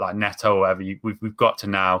do that, like Neto or whatever. We've got to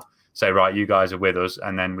now say, right, you guys are with us,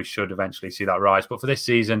 and then we should eventually see that rise. But for this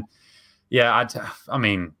season, it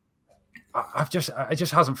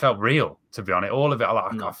just hasn't felt real, to be honest. All of it,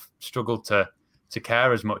 I've struggled to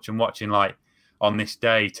care as much. And watching, like, on this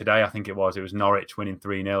day, today, I think it was Norwich winning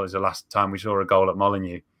 3-0 is the last time we saw a goal at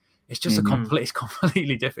Molineux. It's just it's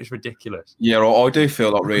completely different. It's ridiculous. Yeah, I do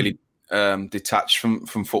feel like really detached from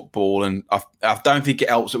football, and I don't think it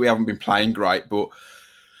helps that we haven't been playing great. But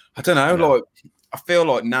I don't know, like I feel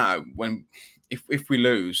like now if we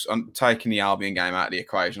lose, I'm taking the Albion game out of the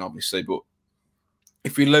equation, obviously, but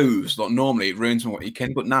if we lose, like normally it ruins my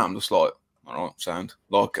weekend. But now I'm just like, all right, sound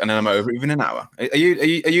like, and then I'm over it within an hour. Are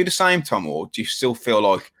you the same, Tom, or do you still feel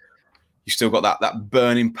like you still got that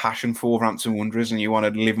burning passion for Wolverhampton Wanderers, and you want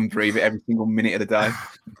to live and breathe it every single minute of the day?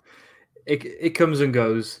 It comes and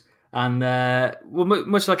goes, and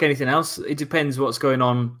much like anything else, it depends what's going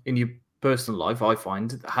on in your personal life. I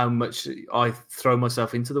find how much I throw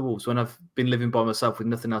myself into the Wolves when I've been living by myself with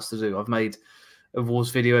nothing else to do. I've made a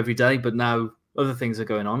Wolves video every day, but now other things are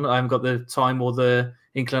going on. I haven't got the time or the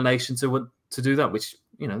inclination to do that, which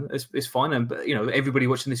is fine. And everybody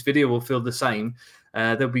watching this video will feel the same.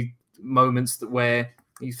 There'll be moments where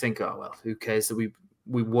you think, oh well, who cares that we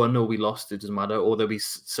won or we lost? It doesn't matter. Or there'll be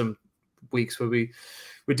some weeks where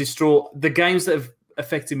we're distraught. The games that have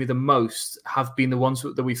affected me the most have been the ones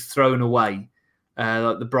that we've thrown away,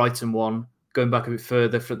 like the Brighton one, going back a bit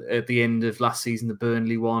further at the end of last season, the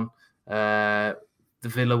Burnley one, the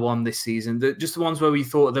Villa one this season. Just the ones where we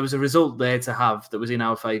thought there was a result there to have that was in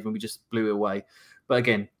our favour and we just blew it away. But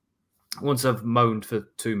again, once I've moaned for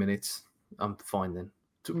 2 minutes, I'm fine then.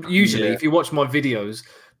 Usually, if you watch my videos,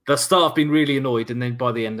 they'll start off being really annoyed, and then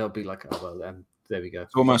by the end, I'll be like, oh, well, then there we go.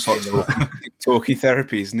 It's almost like talkie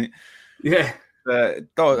therapy, isn't it? Yeah.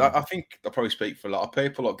 I think I probably speak for a lot of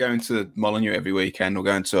people, like going to Molineux every weekend or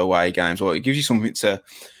going to away games, or it gives you something to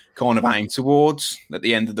kind of aim towards at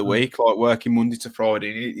the end of the week, like working Monday to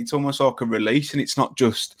Friday. It's almost like a release, and it's not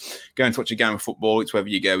just going to watch a game of football. It's whether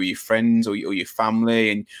you go with your friends or your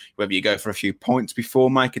family, and whether you go for a few points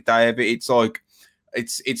before, make a day of it. It's like,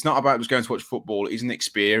 it's not about just going to watch football. It's an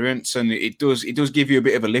experience, and it does give you a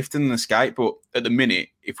bit of a lift and an escape. But at the minute,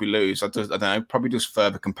 if we lose, I don't know, probably just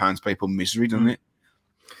further compounds people's misery, doesn't it?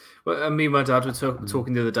 Well, me and my dad were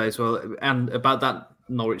talking the other day as well, and about that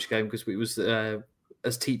Norwich game, because we was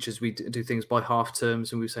as teachers we do things by half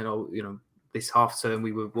terms, and we were saying, this half term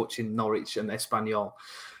we were watching Norwich and Espanyol,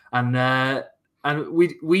 and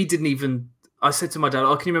we didn't even. I said to my dad,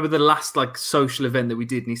 can you remember the last social event that we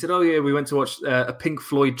did? And he said, oh yeah, we went to watch a Pink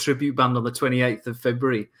Floyd tribute band on the 28th of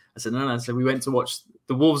February. I said, no. So we went to watch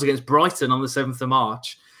the Wolves against Brighton on the 7th of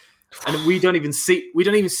March. And we don't even see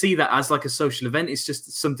that as like a social event. It's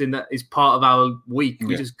just something that is part of our week.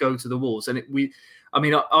 We just go to the Wolves. And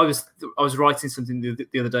I was writing something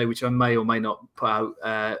the other day, which I may or may not put out,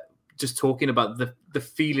 just talking about the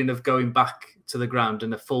feeling of going back to the ground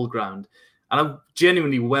and a full ground. And I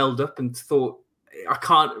genuinely welled up and thought, I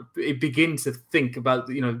can't begin to think about,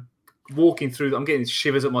 walking through. I'm getting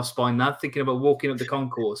shivers up my spine now, thinking about walking up the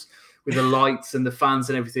concourse with the lights and the fans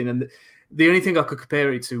and everything. And the only thing I could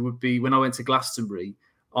compare it to would be when I went to Glastonbury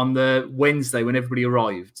on the Wednesday when everybody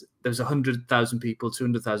arrived. There was 100,000 people,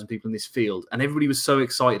 200,000 people in this field. And everybody was so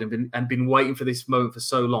excited and been waiting for this moment for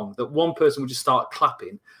so long that one person would just start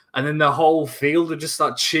clapping. And then the whole field would just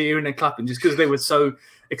start cheering and clapping just because they were so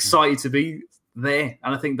excited to be there.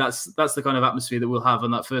 And I think that's the kind of atmosphere that we'll have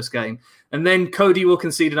on that first game. And then Cody will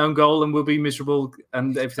concede an own goal and we'll be miserable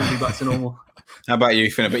and everything will be back to normal. How about you,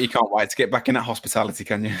 Finn? But you can't wait to get back in that hospitality,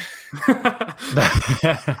 can you? In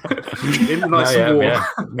the nice and warm.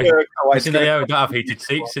 We don't have heated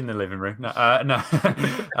seats in the living room.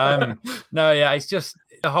 It's just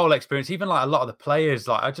the whole experience. Even like a lot of the players,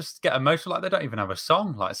 like I just get emotional. Like they don't even have a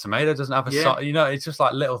song. Like Semedo doesn't have a song. It's just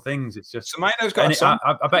like little things. It's just Semedo's got a song.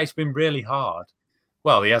 I bet it's been really hard.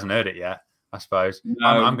 Well, he hasn't heard it yet, I suppose. No.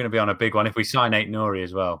 I'm going to be on a big one if we sign Aït-Nouri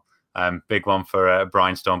as well. Big one for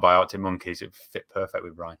Brian Storm by Arctic Monkeys. It fit perfect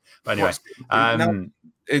with Brian. But anyway,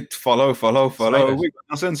 follow. We got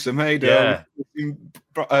Semedo.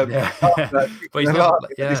 But he's not,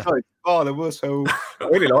 there was so I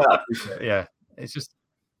really like that. Yeah, it's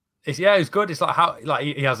good. It's like how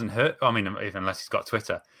he hasn't heard. I mean, even unless he's got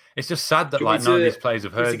Twitter. It's just sad that none of these players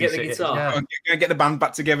have heard. Get the guitar. Get the band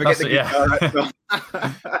back together. Get the guitar.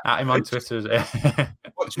 At him on Twitter.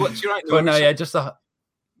 What's your Aït-Nouri? But no, just the.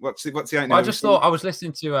 What's the Aït-Nouri? I just thought I was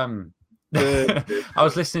listening to I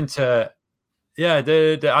was listening to I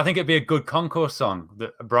think it'd be a good concourse song.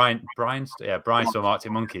 Brian Storm,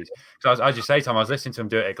 Arctic Monkeys. So as you say, Tom, I was listening to him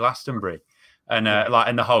do it at Glastonbury. And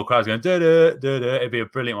and the whole crowd's going, it'd be a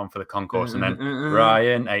brilliant one for the concourse. And then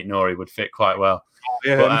Brian Aït-Nouri would fit quite well.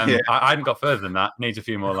 I hadn't got further than that. Needs a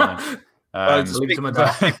few more lines.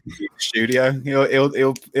 Studio,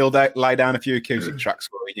 he'll lay down a few acoustic tracks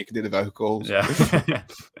for you. You can do the vocals. Yeah.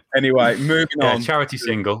 Anyway, moving on. Charity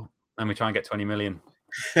single, and we try and get 20 million.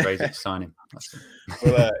 raise it to sign him.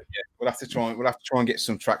 We'll have to try and get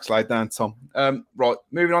some tracks laid down, Tom. Right,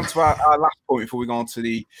 moving on to our last point before we go on to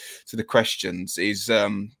the questions is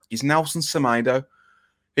Nelson Semedo.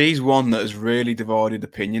 He's one that has really divided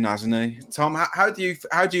opinion, hasn't he? Tom, how do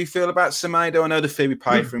you feel about Semedo? I know the fee we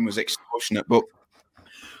paid for him was extortionate, but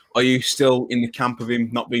are you still in the camp of him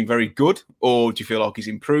not being very good, or do you feel like he's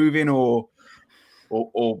improving, or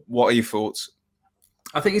what are your thoughts?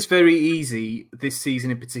 I think it's very easy this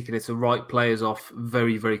season in particular to write players off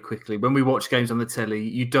very, very quickly. When we watch games on the telly,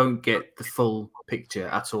 you don't get the full picture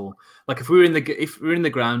at all. Like if we're in the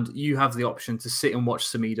ground, you have the option to sit and watch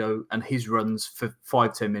Semedo and his runs for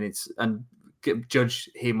 5-10 minutes and judge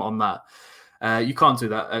him on that. You can't do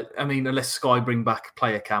that. I mean, unless Sky bring back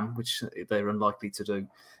player cam, which they're unlikely to do.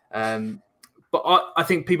 But I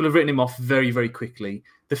think people have written him off very, very quickly.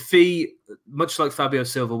 The fee, much like Fabio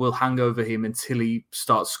Silva, will hang over him until he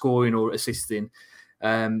starts scoring or assisting.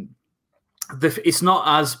 It's not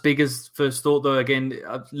as big as first thought, though. Again,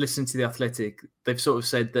 I've listened to The Athletic. They've sort of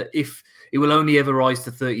said that if it will only ever rise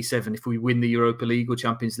to 37 if we win the Europa League or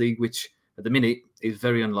Champions League, which at the minute is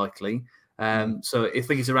very unlikely. So I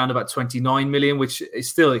think it's around about 29 million, which is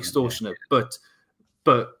still extortionate, but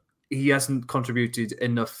he hasn't contributed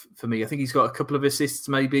enough for me. I think he's got a couple of assists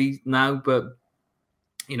maybe now, but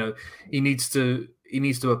he needs to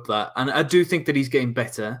up that. And I do think that he's getting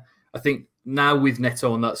better. I think now with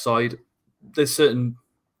Neto on that side, there's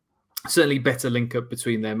certainly better link up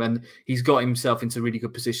between them, and he's got himself into really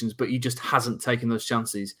good positions, but he just hasn't taken those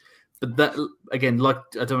chances. But that, again, like,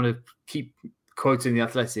 I don't want to keep quoting The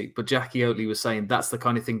Athletic, but Jackie Oatley was saying that's the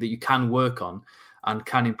kind of thing that you can work on and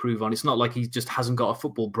can improve on. It's not like he just hasn't got a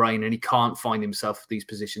football brain and he can't find himself for these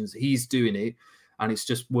positions. He's doing it, and it's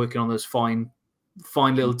just working on those fine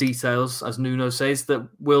little details, as Nuno says, that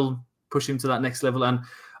will push him to that next level. And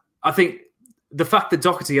I think the fact that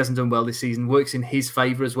Doherty hasn't done well this season works in his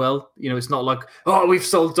favour as well. It's not like, we've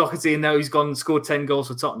sold Doherty and now he's gone and scored 10 goals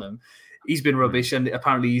for Tottenham. He's been rubbish, and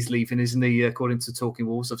apparently he's leaving, isn't he? According to Talking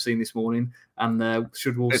Wolves, I've seen this morning. And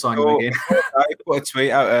should Wolves sign him again? I put a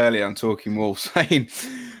tweet out earlier on Talking Wolves saying,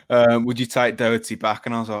 would you take Doherty back?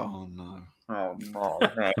 And I was like, oh no. Oh, no.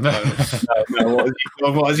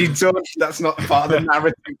 What has he done? That's not part of the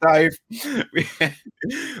narrative, Dave.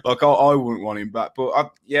 Like, I wouldn't want him back. But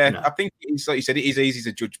I think it's like you said, it is easy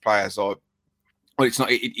to judge players. Like, well, it's not.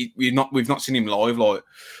 We've not seen him live. Like,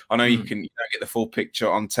 I know you don't get the full picture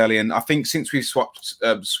on telly, and I think since we've switched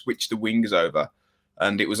the wingers over,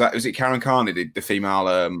 and was it Karen Carney, the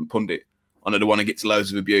female pundit, on the one who gets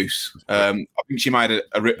loads of abuse. I think she made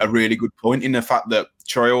a really good point in the fact that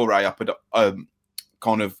Traore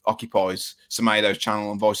kind of occupies Semedo's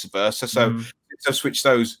channel and vice versa. So to switch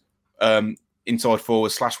those inside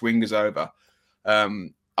forwards / wingers over,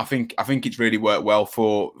 I think it's really worked well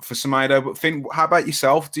for Semedo. But Finn, how about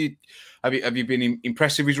yourself? Have you been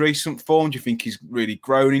impressed with his recent form? Do you think he's really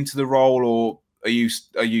grown into the role, or are you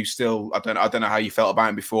still? I don't know how you felt about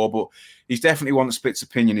him before, but he's definitely one that splits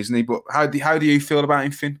opinion, isn't he? But how do you feel about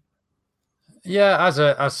him, Finn? Yeah,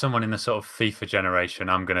 as someone in the sort of FIFA generation,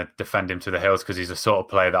 I'm going to defend him to the hills because he's the sort of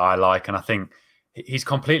player that I like, and I think he's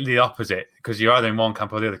completely the opposite, because you're either in one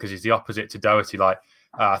camp or the other, because he's the opposite to Doherty. Like,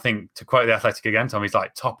 I think, to quote The Athletic again, Tom, he's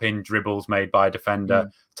like top in dribbles made by a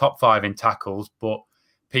defender, top 5 in tackles, but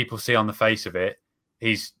people see on the face of it,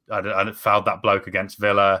 he's fouled that bloke against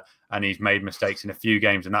Villa, and he's made mistakes in a few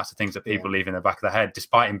games, and that's the things that people leave in the back of their head,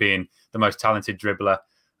 despite him being the most talented dribbler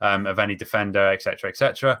of any defender, etc.,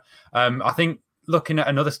 etc. I think, looking at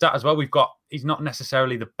another stat as well, he's not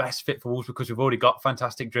necessarily the best fit for Wolves because we've already got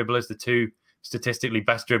fantastic dribblers, the 2 statistically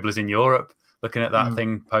best dribblers in Europe. Looking at that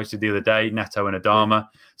thing posted the other day, Neto and Adama.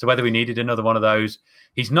 So whether we needed another one of those,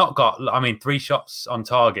 he's not got. 3 shots on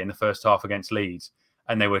target in the first half against Leeds,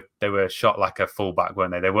 and they were shot like a fullback,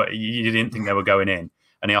 weren't they? You didn't think they were going in,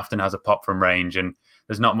 and he often has a pop from range. And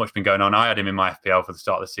there's not much been going on. I had him in my FPL for the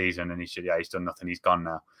start of the season, and he's done nothing. He's gone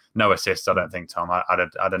now. No assists, I don't think, Tom. I'd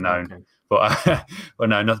have known, okay. But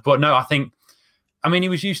no. I think. He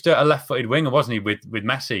was used to a left-footed winger, wasn't he, with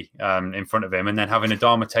Messi in front of him, and then having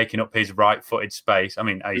Adama taking up his right-footed space.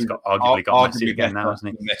 He's arguably got Messi again now,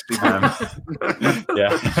 hasn't he?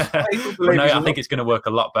 Yeah. But no, I think it's going to work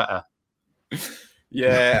a lot better.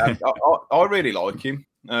 Yeah, I really like him.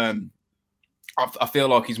 I feel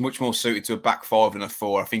like he's much more suited to a back 5 than a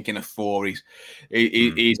 4. I think in a 4, he's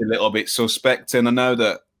a little bit suspect, and I know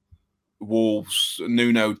that Wolves,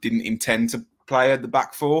 Nuno didn't intend to play at the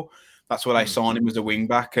back 4. That's why they signed him as a wing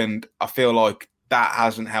back, and I feel like that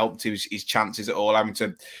hasn't helped his chances at all, having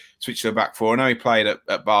to switch to a back 4. I know he played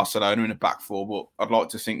at Barcelona in a back 4, but I'd like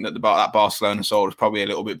to think that that Barcelona side was probably a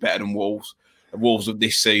little bit better than Wolves. Wolves of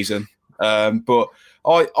this season. But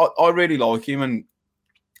I really like him, and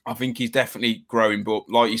I think he's definitely growing. But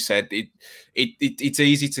like you said, it's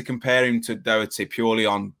easy to compare him to Doherty purely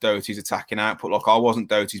on Doherty's attacking output. Like, I wasn't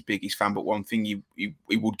Doherty's biggest fan, but one thing he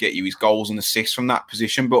would get you is goals and assists from that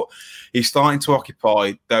position. But he's starting to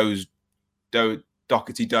occupy those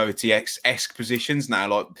Doherty-esque positions now.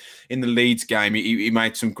 Like in the Leeds game, he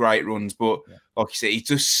made some great runs, but like you said, he's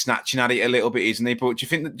just snatching at it a little bit, isn't he? But do you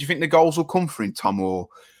think the goals will come for him, Tom, or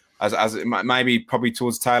as maybe probably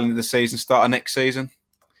towards the tail end of the season, start of next season?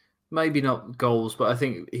 Maybe not goals, but I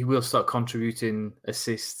think he will start contributing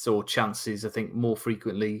assists or chances, I think, more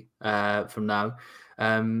frequently from now.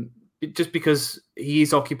 Just because he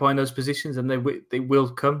is occupying those positions, and they will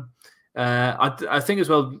come. I think as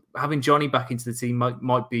well, having Johnny back into the team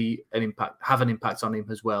might be have an impact on him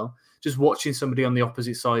as well. Just watching somebody on the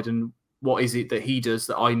opposite side and what is it that he does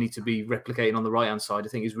that I need to be replicating on the right hand side, I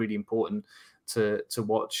think is really important to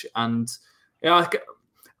watch. And yeah,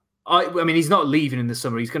 I mean, he's not leaving in the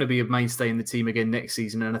summer. He's going to be a mainstay in the team again next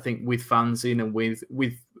season. And I think with fans in and with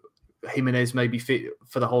Jimenez maybe fit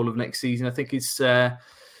for the whole of next season, I think it's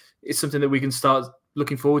something that we can start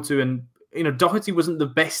looking forward to. And, Doherty wasn't the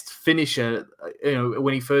best finisher,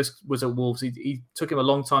 when he first was at Wolves. He took him a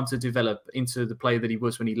long time to develop into the player that he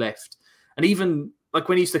was when he left. And even like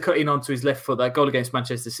when he used to cut in onto his left foot, that goal against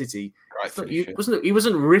Manchester City, he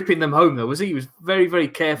wasn't ripping them home though, was he? He was very, very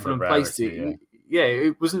careful and placed it. Yeah,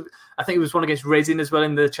 it wasn't. I think it was one against Reading as well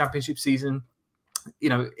in the Championship season.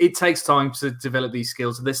 It takes time to develop these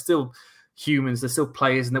skills, and they're still humans, they're still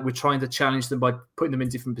players, and that we're trying to challenge them by putting them in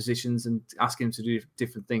different positions and asking them to do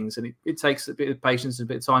different things. And it takes a bit of patience and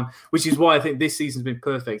a bit of time, which is why I think this season's been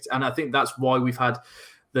perfect. And I think that's why we've had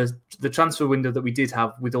the transfer window that we did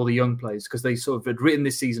have with all the young players, because they sort of had written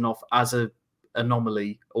this season off as an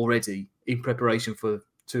anomaly already in preparation for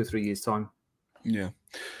 2 or 3 years' time. Yeah,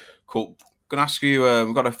 cool. Going to ask you,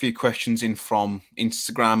 we've got a few questions in from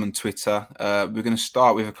Instagram and Twitter. We're going to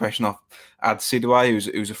start with a question off Ad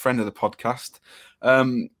Sidway, who's a friend of the podcast.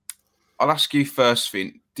 I'll ask you first,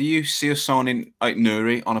 Finn. Do you see us signing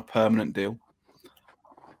Aït-Nouri on a permanent deal?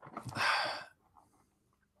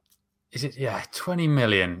 Is it? Yeah, 20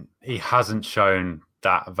 million. He hasn't shown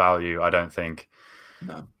that value, I don't think.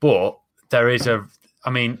 No. But there is the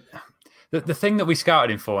thing that we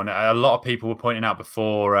scouted him for, and a lot of people were pointing out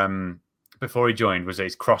before he joined, was that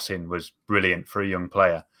his crossing was brilliant for a young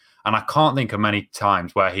player. And I can't think of many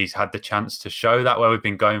times where he's had the chance to show that, where we've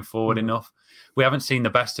been going forward enough. We haven't seen the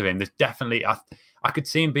best of him. There's definitely, I could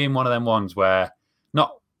see him being one of them ones where,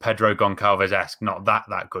 not Pedro Goncalves-esque, not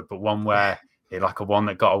that good, but one where like a one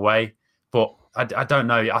that got away. But I don't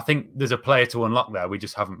know. I think there's a player to unlock there. We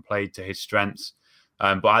just haven't played to his strengths.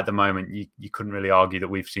 But at the moment, you couldn't really argue that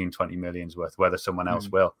we've seen 20 million's worth. Whether someone else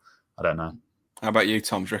will, I don't know. How about you,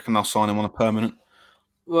 Tom? Do you reckon they'll sign him on a permanent?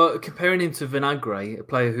 Well, comparing him to Vinagre, a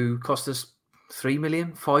player who cost us 3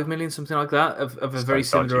 million, 5 million, something like that, of a very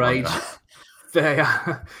similar age,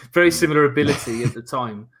 very similar ability at the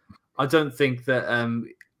time, I don't think that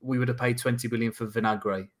we would have paid 20 million for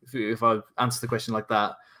Vinagre. If I answer the question like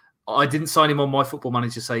that, I didn't sign him on my Football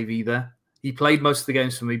Manager save either. He played most of the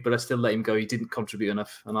games for me, but I still let him go. He didn't contribute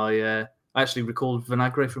enough, and I actually recalled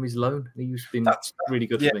Vinagre from his loan. He's been really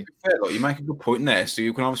good for me. Fair, look, you make a good point there. So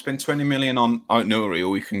you can either spend 20 million on Aït-Nouri,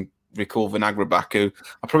 or you can recall Vinagre back, who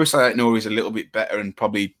I'd probably say Aït-Nouri is a little bit better and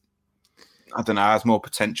probably, I don't know, has more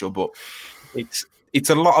potential, but it's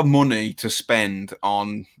a lot of money to spend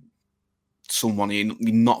on someone you're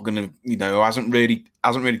not going to, who hasn't really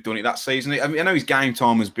done it that season. I mean, I know his game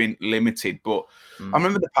time has been limited, but I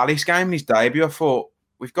remember the Palace game in his debut. I thought,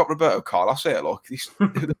 we've got Roberto Carlos here. Like,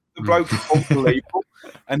 the bloke is unbelievable.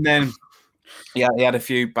 And then, he had a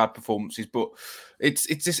few bad performances, but it's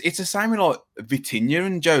the same with like Vitinha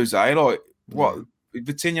and Jose. Like, what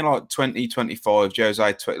Vitinha like 20, 25,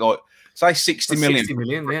 Jose 20, like say 60 million. 60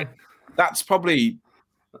 million, yeah. That's probably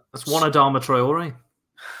that's one Adama Traore.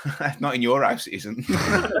 Not in your house, it isn't.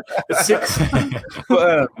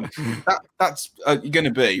 But that's going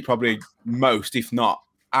to be probably most, if not,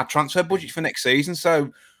 our transfer budget for next season.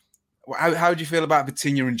 So, how do you feel about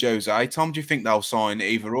Vitinha and Jose? Tom, do you think they'll sign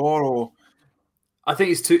either or? I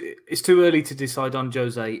think it's too early to decide on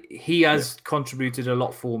Jose. He has contributed a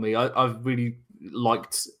lot for me. I've really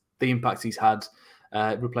liked the impact he's had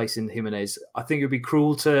replacing Jimenez. I think it would be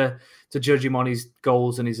cruel to judge him on his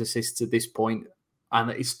goals and his assists at this point. And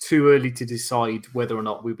it's too early to decide whether or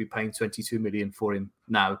not we'll be paying 22 million for him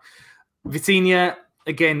now. Vitinha,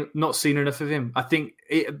 again, not seen enough of him. I think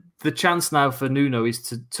the chance now for Nuno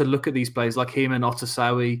is to look at these players like him and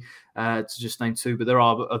Otasowie, to just name two, but there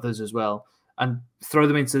are others as well, and throw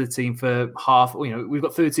them into the team for half. We've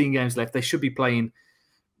got 13 games left. They should be playing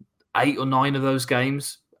 8 or 9 of those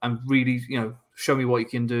games and really, show me what you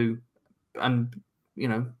can do. And,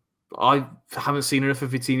 I haven't seen enough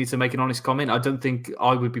of Vitinha to make an honest comment. I don't think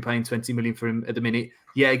I would be paying 20 million for him at the minute.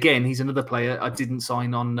 Yeah, again, he's another player I didn't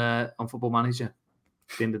sign on Football Manager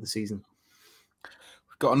at the end of the season.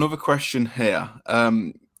 We've got another question here,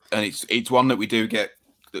 and it's one that we do get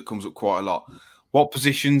that comes up quite a lot. What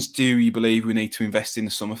positions do you believe we need to invest in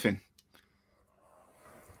the summer, Finn?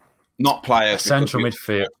 Not players. Central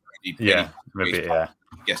midfield. Yeah, maybe, yeah.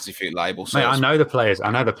 Yes, if you label. Mate, I know the players.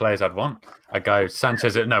 I'd want. I go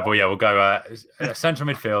Sanchez. No, but yeah, we'll go a central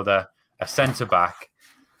midfielder, a centre back.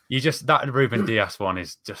 That Ruben Dias one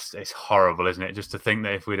is it's horrible, isn't it? Just to think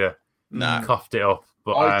that if we'd have coughed it up,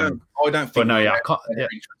 but I don't think. But no, yeah, I can't. Yeah.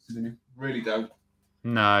 Interested in it. Really don't.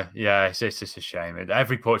 No, yeah, it's just a shame.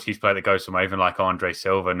 Every Portuguese player that goes somewhere, even like Andre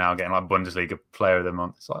Silva, now getting like Bundesliga Player of the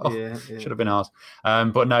Month. It's like, should have been ours.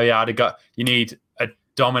 But no, yeah, you need a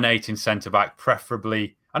dominating centre back,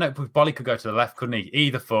 preferably. I know Bolly could go to the left, couldn't he?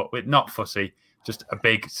 Either foot, with not fussy, just a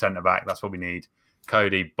big centre back. That's what we need.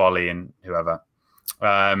 Cody, Bolly, and whoever.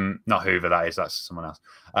 Not Hoover, that is. That's someone else.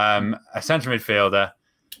 A central midfielder.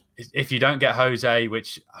 If you don't get Jose,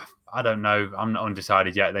 which I don't know, I'm not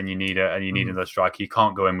undecided yet, then you need another striker. You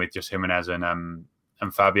can't go in with just Jimenez and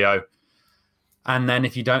Fabio. And then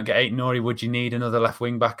if you don't get Aït-Nouri, would you need another left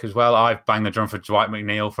wing back as well? I've banged the drum for Dwight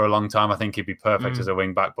McNeil for a long time. I think he'd be perfect as a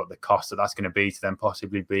wing back, but the cost that's going to be to then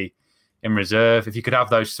possibly be in reserve. If you could have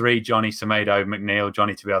those three, Johnny, Semedo, McNeil,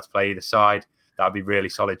 Johnny to be able to play either side, that would be really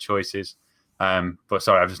solid choices. But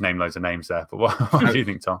sorry, I've just named loads of names there. But what do you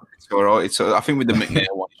think, Tom? It's all right. I think with the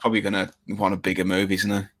McNeil one, he's probably going to want a bigger move, isn't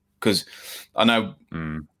he? Because I know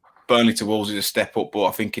Burnley to Wolves is a step up, but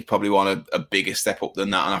I think he'd probably want a bigger step up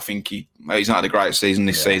than that. And I think he's not had a great season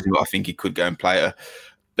this season, but I think he could go and play at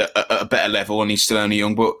a better level, and he's still only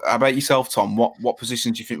young. But how about yourself, Tom? What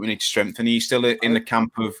positions do you think we need to strengthen? Are you still in the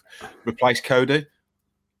camp of replace Cody?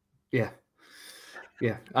 Yeah.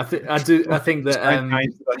 I think that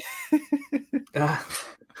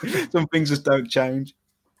some things just don't change.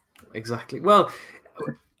 Exactly. Well,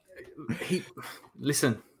 he's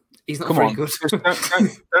not very good.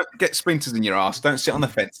 don't get splinters in your arse. Don't sit on the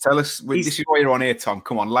fence. Tell us, this is why you're on here, Tom.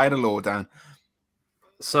 Come on, lay the law down.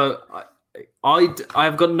 So I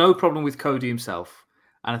have got no problem with Cody himself,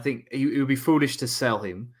 and I think it would be foolish to sell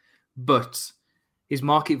him. But his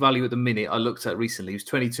market value at the minute, I looked at recently, was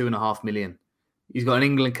 22.5 million. He's got an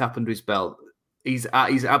England cap under his belt. He's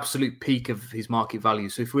at his absolute peak of his market value.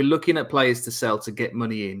 So if we're looking at players to sell to get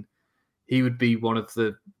money in, he would be one of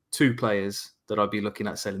the 2 players that I'd be looking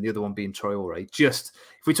at selling. The other one being Traoré. Just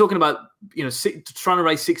if we're talking about trying to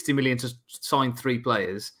raise 60 million to sign 3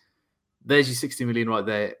 players, there's your 60 million right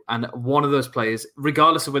there. And one of those players,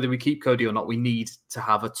 regardless of whether we keep Cody or not, we need to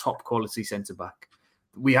have a top quality centre back.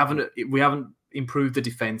 We haven't improved the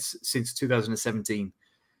defence since 2017.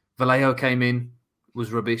 Vallejo came in,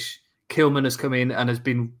 was rubbish. Kilman has come in and has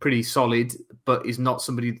been pretty solid, but is not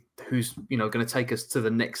somebody who's going to take us to the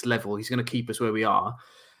next level. He's going to keep us where we are.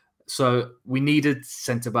 So we needed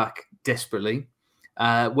centre back desperately.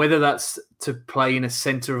 Whether that's to play in a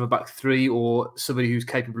centre of a back 3 or somebody who's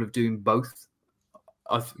capable of doing both,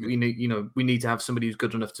 we need to have somebody who's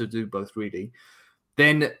good enough to do both. Really,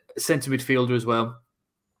 then centre midfielder as well,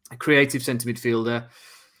 a creative centre midfielder.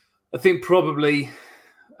 I think probably.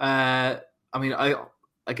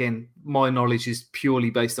 Again, my knowledge is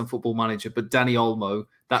purely based on Football Manager, but Danny Olmo,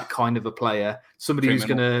 that kind of a player, somebody who's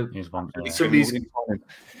going to.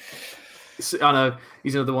 I know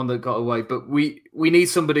he's another one that got away, but we need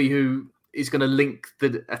somebody who is going to link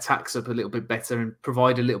the attacks up a little bit better and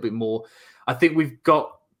provide a little bit more. I think we've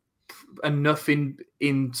got enough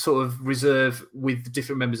in sort of reserve with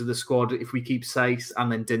different members of the squad if we keep Saïss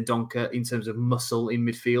and then Dendoncker in terms of muscle in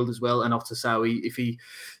midfield as well, and Otasowie if he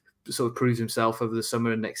sort of proves himself over the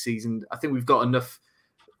summer and next season. I think we've got enough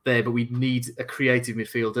there, but we need a creative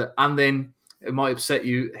midfielder. And then it might upset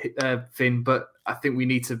you, Finn, but I think we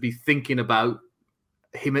need to be thinking about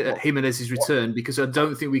Jimenez's return, because I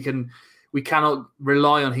don't think we cannot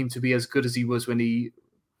rely on him to be as good as he was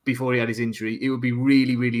before he had his injury. It would be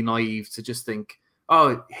really, really naive to just think,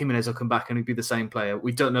 oh, Jimenez will come back and he'll be the same player.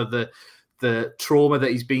 We don't know the trauma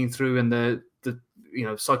that he's been through and the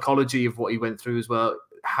psychology of what he went through as well.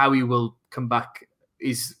 How he will come back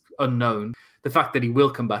is unknown. The fact that he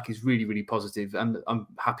will come back is really, really positive, and I'm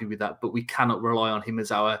happy with that. But we cannot rely on him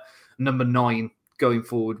as our number 9 going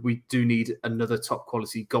forward. We do need another top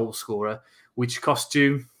quality goal scorer, which costs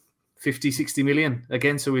you 50, 60 million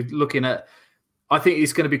again. So we're looking at, I think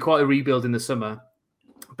it's going to be quite a rebuild in the summer,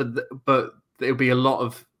 but there'll be a lot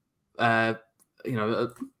of,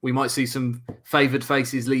 we might see some favoured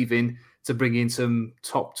faces leaving to bring in some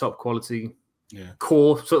top quality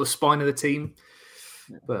core sort of spine of the team.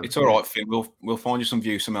 But it's all right, Finn. We'll find you some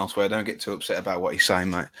views from elsewhere. Don't get too upset about what he's saying,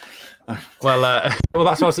 mate. Well,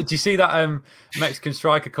 that's what I said. Do you see that Mexican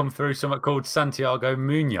striker come through? Something called Santiago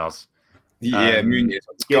Munoz. Munoz.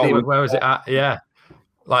 Where was it at? Yeah,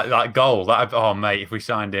 like goal. Oh, mate, if we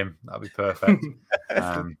signed him, that'd be perfect.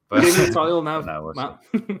 But give him the title now, Matt.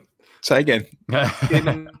 Say again. Give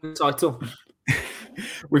him the title.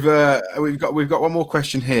 We've got one more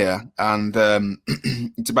question here, and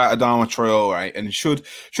it's about Adama Traore. And should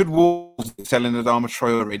Wolves be selling Adama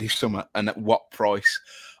Traore this summer, and at what price?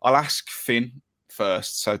 I'll ask Finn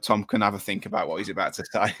first, so Tom can have a think about what he's about to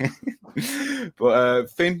say. But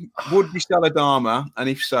Finn, would you sell Adama, and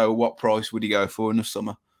if so, what price would he go for in the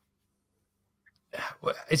summer?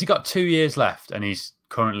 Has he got 2 years left, and he's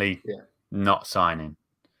currently not signing?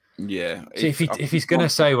 Yeah. So if he's going to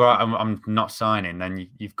say, well, I'm not signing, then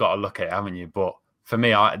you've got to look at it, haven't you? But for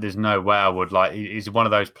me, there's no way I would. Like, he's one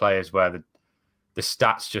of those players where the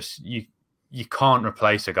stats just you can't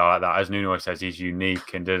replace a guy like that. As Nuno says, he's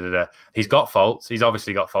unique and da-da-da. He's got faults. He's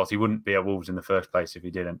obviously got faults. He wouldn't be at Wolves in the first place if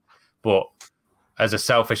he didn't. But as a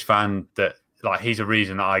selfish fan, that like he's a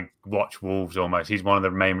reason that I watch Wolves almost. He's one of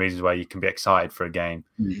the main reasons where you can be excited for a game.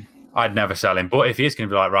 I'd never sell him. But if he is going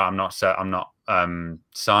to be like, right, I'm not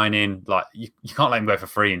signing, like you can't let him go for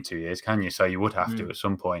free in 2 years, can you? So you would have to at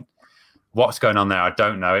some point. What's going on there? I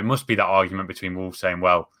don't know. It must be that argument between Wolves saying,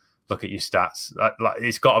 well, look at your stats. Like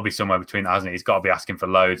it's got to be somewhere between that, hasn't it? He's got to be asking for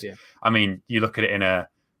loads. Yeah. I mean, you look at it in a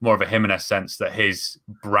more of a Jimenez sense, that his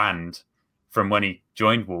brand from when he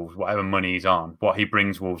joined Wolves, whatever money he's on, what he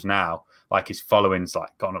brings Wolves now, like his following's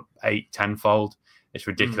like gone up 8-10-fold. It's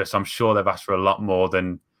ridiculous. I'm sure they've asked for a lot more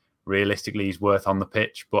than realistically he's worth on the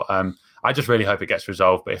pitch. But I just really hope it gets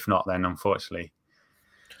resolved. But if not, then unfortunately,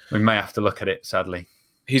 we may have to look at it, sadly.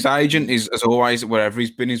 His agent is, as always, wherever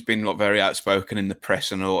he's been like very outspoken in the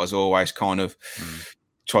press and all, has always kind of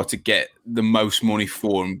tried to get the most money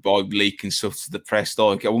for him by leaking stuff to the press.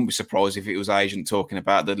 Like, I wouldn't be surprised if it was agent talking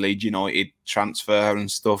about the Leeds United transfer and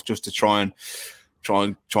stuff, just to try and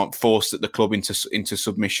force the club into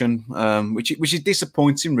submission, which is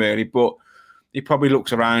disappointing, really. But he probably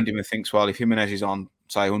looks around him and thinks, well, if Jimenez is on,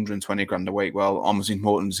 say, 120 grand a week, well, I'm as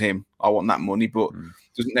important as him. I want that money, but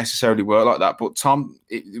it doesn't necessarily work like that. But Tom,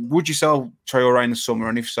 would you sell Traore in the summer,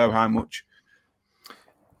 and if so, how much?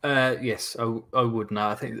 Yes, I would. Now,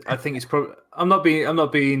 I think it's probably. I'm not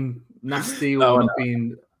being nasty or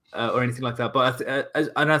being or anything like that. But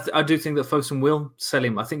I do think that Fosun will sell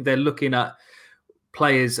him. I think they're looking at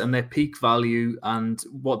players and their peak value and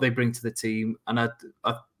what they bring to the team, and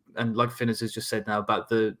like Finn has just said now about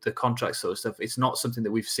the contract sort of stuff, it's not something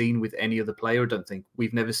that we've seen with any other player. I don't think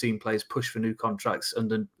we've never seen players push for new contracts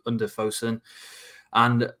under Fosun,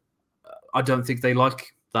 and I don't think they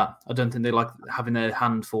like that. I don't think they like having their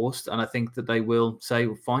hand forced, and I think that they will say,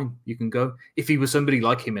 well, fine, you can go. If he was somebody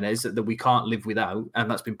like Jimenez that we can't live without, and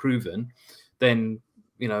that's been proven, then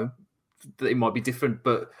it might be different.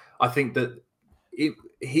 But I think that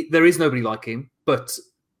there is nobody like him, but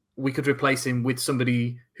we could replace him with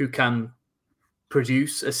somebody who can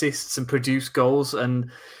produce assists and produce goals, and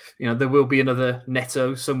there will be another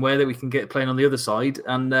Neto somewhere that we can get playing on the other side.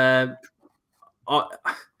 And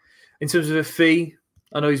in terms of a fee,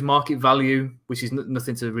 I know his market value, which is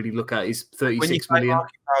nothing to really look at, is 36 million.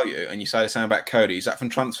 Market value, and you say the same about Cody, is that from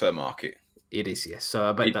Transfer Market? It is, yes. So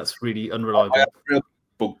I bet that's really unreliable. I have a real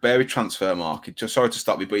bugbear with Transfer Market. Just sorry to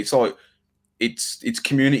stop you, but it's like it's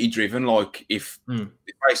community driven. Like if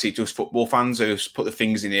it's basically just football fans who put the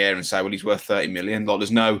fingers in the air and say, well, he's worth 30 million. Like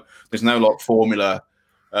there's no like formula.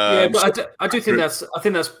 Yeah, but I do think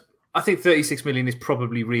I think 36 million is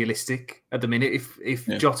probably realistic at the minute. If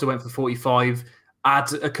Jota went for 45, add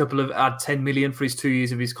 10 million for his 2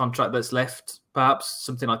 years of his contract that's left, perhaps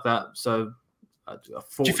something like that. So,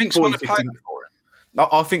 do you think someone would pay for it?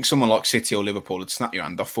 I think someone like City or Liverpool would snap your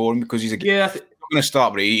hand off for him, because he's not going to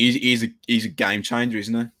start, but he's a game changer,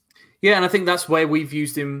 isn't he? Yeah, and I think that's where we've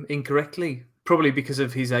used him incorrectly, probably because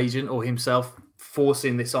of his agent or himself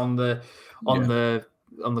forcing this on the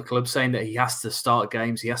club, saying that he has to start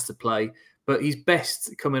games, he has to play, but he's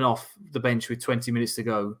best coming off the bench with 20 minutes to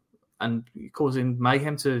go and causing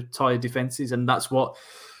mayhem to tired defences, and that's what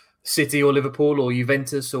City or Liverpool or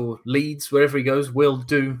Juventus or Leeds, wherever he goes, will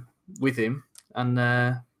do with him. And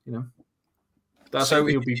so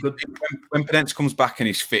he'll be good. When Podence comes back and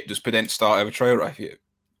he's fit, does Podence start over Traore for you?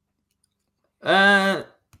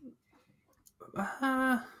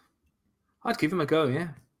 I'd give him a go, yeah.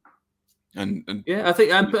 And yeah, I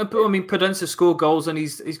think. I mean, Podence scored goals and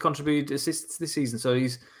he's contributed assists this season. So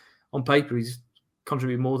he's on paper he's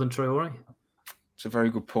contributed more than Traore. It's a very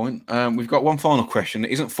good point. We've got one final question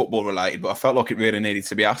that isn't football related, but I felt like it really needed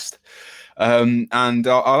to be asked. And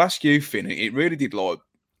I'll ask you, Finn. It really did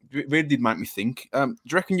make me think. Do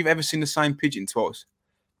you reckon you've ever seen the same pigeon twice?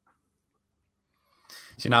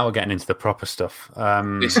 So now we're getting into the proper stuff.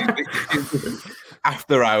 This is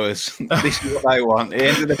after hours. This is what they want. The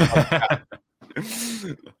end of the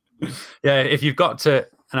podcast. Yeah, if you've got to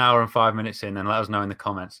an hour and 5 minutes in, then let us know in the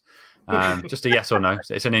comments. Just a yes or no.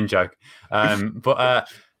 It's an in-joke. But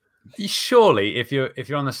surely, if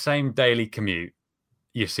you're on the same daily commute,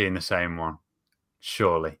 you're seeing the same one.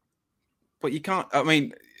 Surely. But you can't. I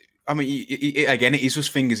mean, again, it is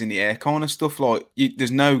just fingers in the air kind of stuff. Like,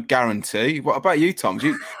 there's no guarantee. What about you, Tom?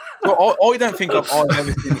 I don't think I've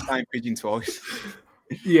ever seen the same pigeon twice.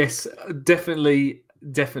 Yes, definitely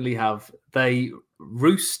have. They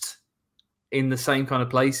roost in the same kind of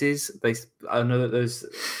places. I know that there's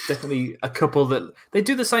definitely a couple that they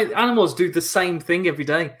do the same. Animals do the same thing every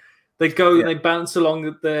day. They go and they bounce along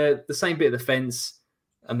the same bit of the fence,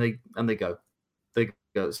 and they go.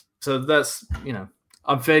 So that's,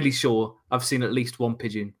 I'm fairly sure I've seen at least one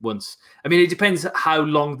pigeon once. I mean, it depends how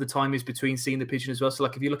long the time is between seeing the pigeon as well. So,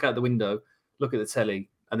 like, if you look out the window, look at the telly,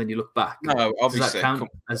 and then you look back. No, obviously. Does that count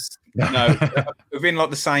as... No, within like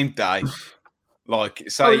the same day. Like,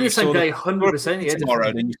 say the same day, 100%. Yeah,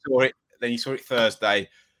 tomorrow, then you saw it Thursday.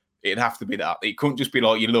 It'd have to be that. It couldn't just be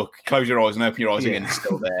like you look, close your eyes and open your eyes again. It's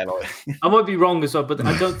still there. Like, I might be wrong as well, but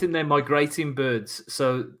I don't think they're migrating birds.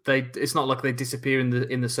 So it's not like they disappear in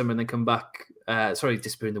the summer and then come back.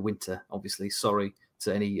 Disappear in the winter. Obviously, sorry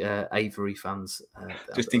to any Avery fans.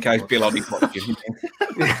 Just in case Bill Oddie watching.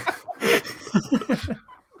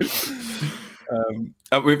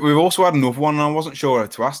 We've also had another one. And I wasn't sure how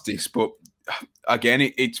to ask this, but again,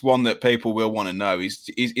 it's one that people will want to know.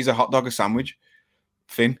 Is a hot dog a sandwich,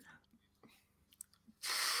 Finn?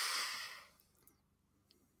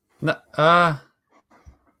 No,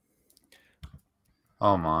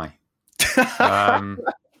 oh my.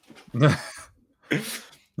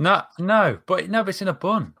 No, but it's in a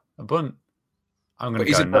bun. A bun. I'm going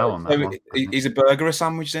to go no on that one. Is a burger a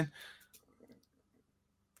sandwich then?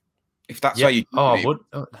 If that's how you... I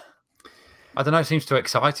don't know. It seems too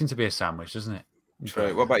exciting to be a sandwich, doesn't it?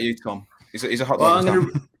 True. What about you, Tom? Is a hot dog a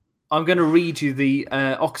sandwich? I'm going to read you the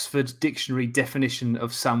Oxford Dictionary definition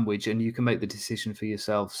of sandwich, and you can make the decision for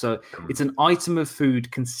yourself. So it's an item of food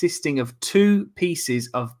consisting of 2 pieces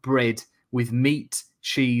of bread with meat,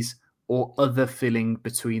 cheese, or other filling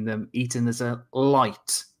between them, eaten as a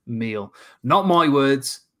light meal. Not my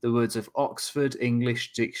words, the words of Oxford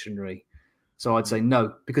English Dictionary. So I'd say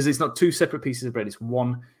no, because it's not 2 separate pieces of bread. It's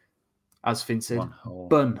one, as Finn said,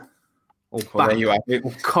 bun or there you have it.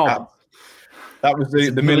 Or cob. That was the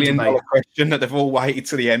 $1 million question that they've all waited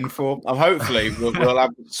to the end for. Hopefully, we'll have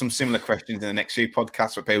some similar questions in the next few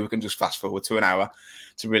podcasts where people can just fast forward to an hour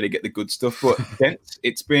to really get the good stuff. But gents,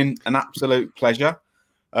 it's been an absolute pleasure.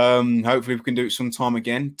 Hopefully, we can do it sometime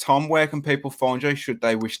again. Tom, where can people find you should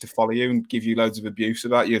they wish to follow you and give you loads of abuse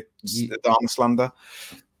about your Dharma slander?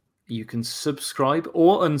 You can subscribe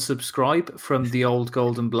or unsubscribe from the Old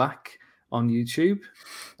Gold and Black on YouTube.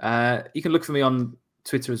 You can look for me on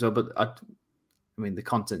Twitter as well, but I mean, the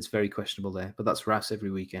content's very questionable there, but that's Rouse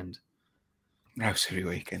Every Weekend. Rouse Every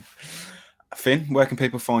Weekend. Finn, where can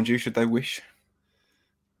people find you should they wish?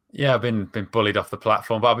 Yeah, I've been bullied off the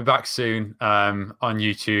platform, but I'll be back soon on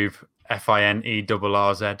YouTube,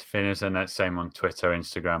 FINERRZ, Finners, and that's same on Twitter,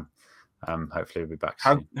 Instagram. Hopefully we'll be back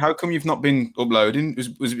soon. How come you've not been uploading?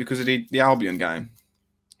 Was it because of the Albion game?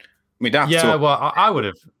 I mean, I would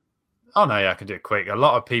have. Oh, no, yeah, I can do it quick. A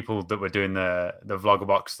lot of people that were doing the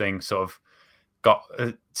Vloggerbox thing sort of got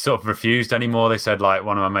refused anymore. They said, like,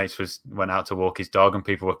 one of my mates went out to walk his dog and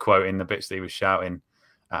people were quoting the bits that he was shouting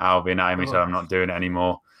at Albion at him. He said, I'm not doing it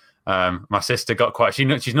anymore. My sister got quite...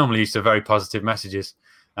 She's normally used to very positive messages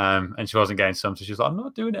and she wasn't getting some, so she was like, I'm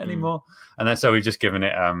not doing it anymore. And then so we've just given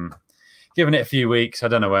it a few weeks. I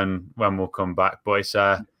don't know when we'll come back, but it's...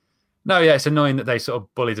 it's annoying that they sort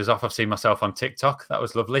of bullied us off. I've seen myself on TikTok. That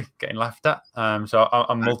was lovely, getting laughed at. So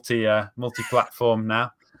I'm multi-platform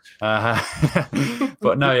now.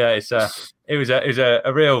 But no, yeah, it was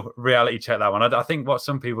a real reality check, that one. I think what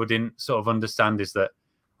some people didn't sort of understand is that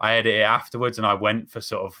I edit it afterwards and I went for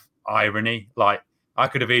sort of irony. Like, I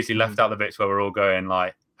could have easily left out the bits where we're all going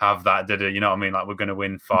like, have that, you know what I mean? Like, we're going to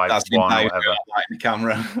win 5-1 or whatever. Like the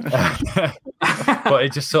camera. But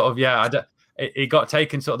it just sort of, it got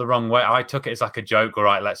taken sort of the wrong way. I took it as like a joke. All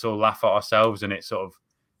right, let's all laugh at ourselves, and it sort of,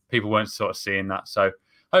 people weren't sort of seeing that. So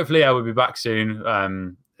hopefully, we'll be back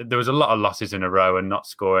soon. There was a lot of losses in a row and not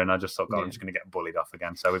scoring. I just thought, God, I'm just going to get bullied off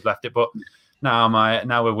again. So we've left it. But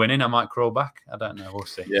now we're winning. I might crawl back. I don't know. We'll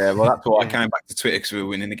see. Yeah, well, that's why I came back to Twitter because we were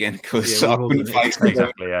winning again. Because I couldn't face it.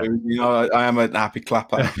 Exactly. Yeah. You know, I am a happy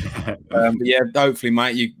clapper. But yeah, hopefully,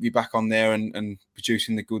 mate, you'll be back on there and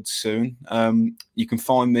producing the goods soon. You can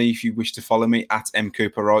find me if you wish to follow me at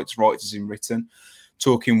mcooperwrites, writes as in written,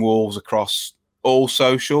 Talking Wolves across all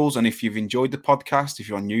socials. And if you've enjoyed the podcast, if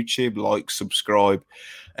you're on YouTube, like, subscribe,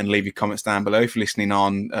 and leave your comments down below. If you're listening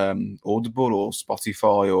on Audible or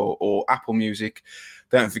Spotify or Apple Music,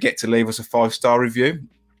 don't forget to leave us a 5-star review.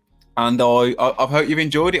 And I hope you've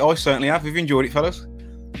enjoyed it. I certainly have. Have you enjoyed it, fellas?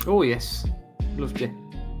 Oh yes, loved it.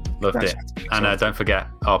 Loved it. And don't forget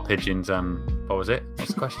our pigeons. What was it?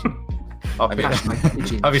 What's the question?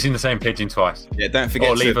 Have you seen the same pigeon twice? Yeah, don't forget.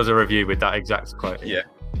 Or leave us a review with that exact quote. Yeah,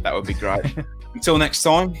 that would be great. Until next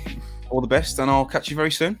time, all the best, and I'll catch you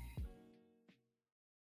very soon.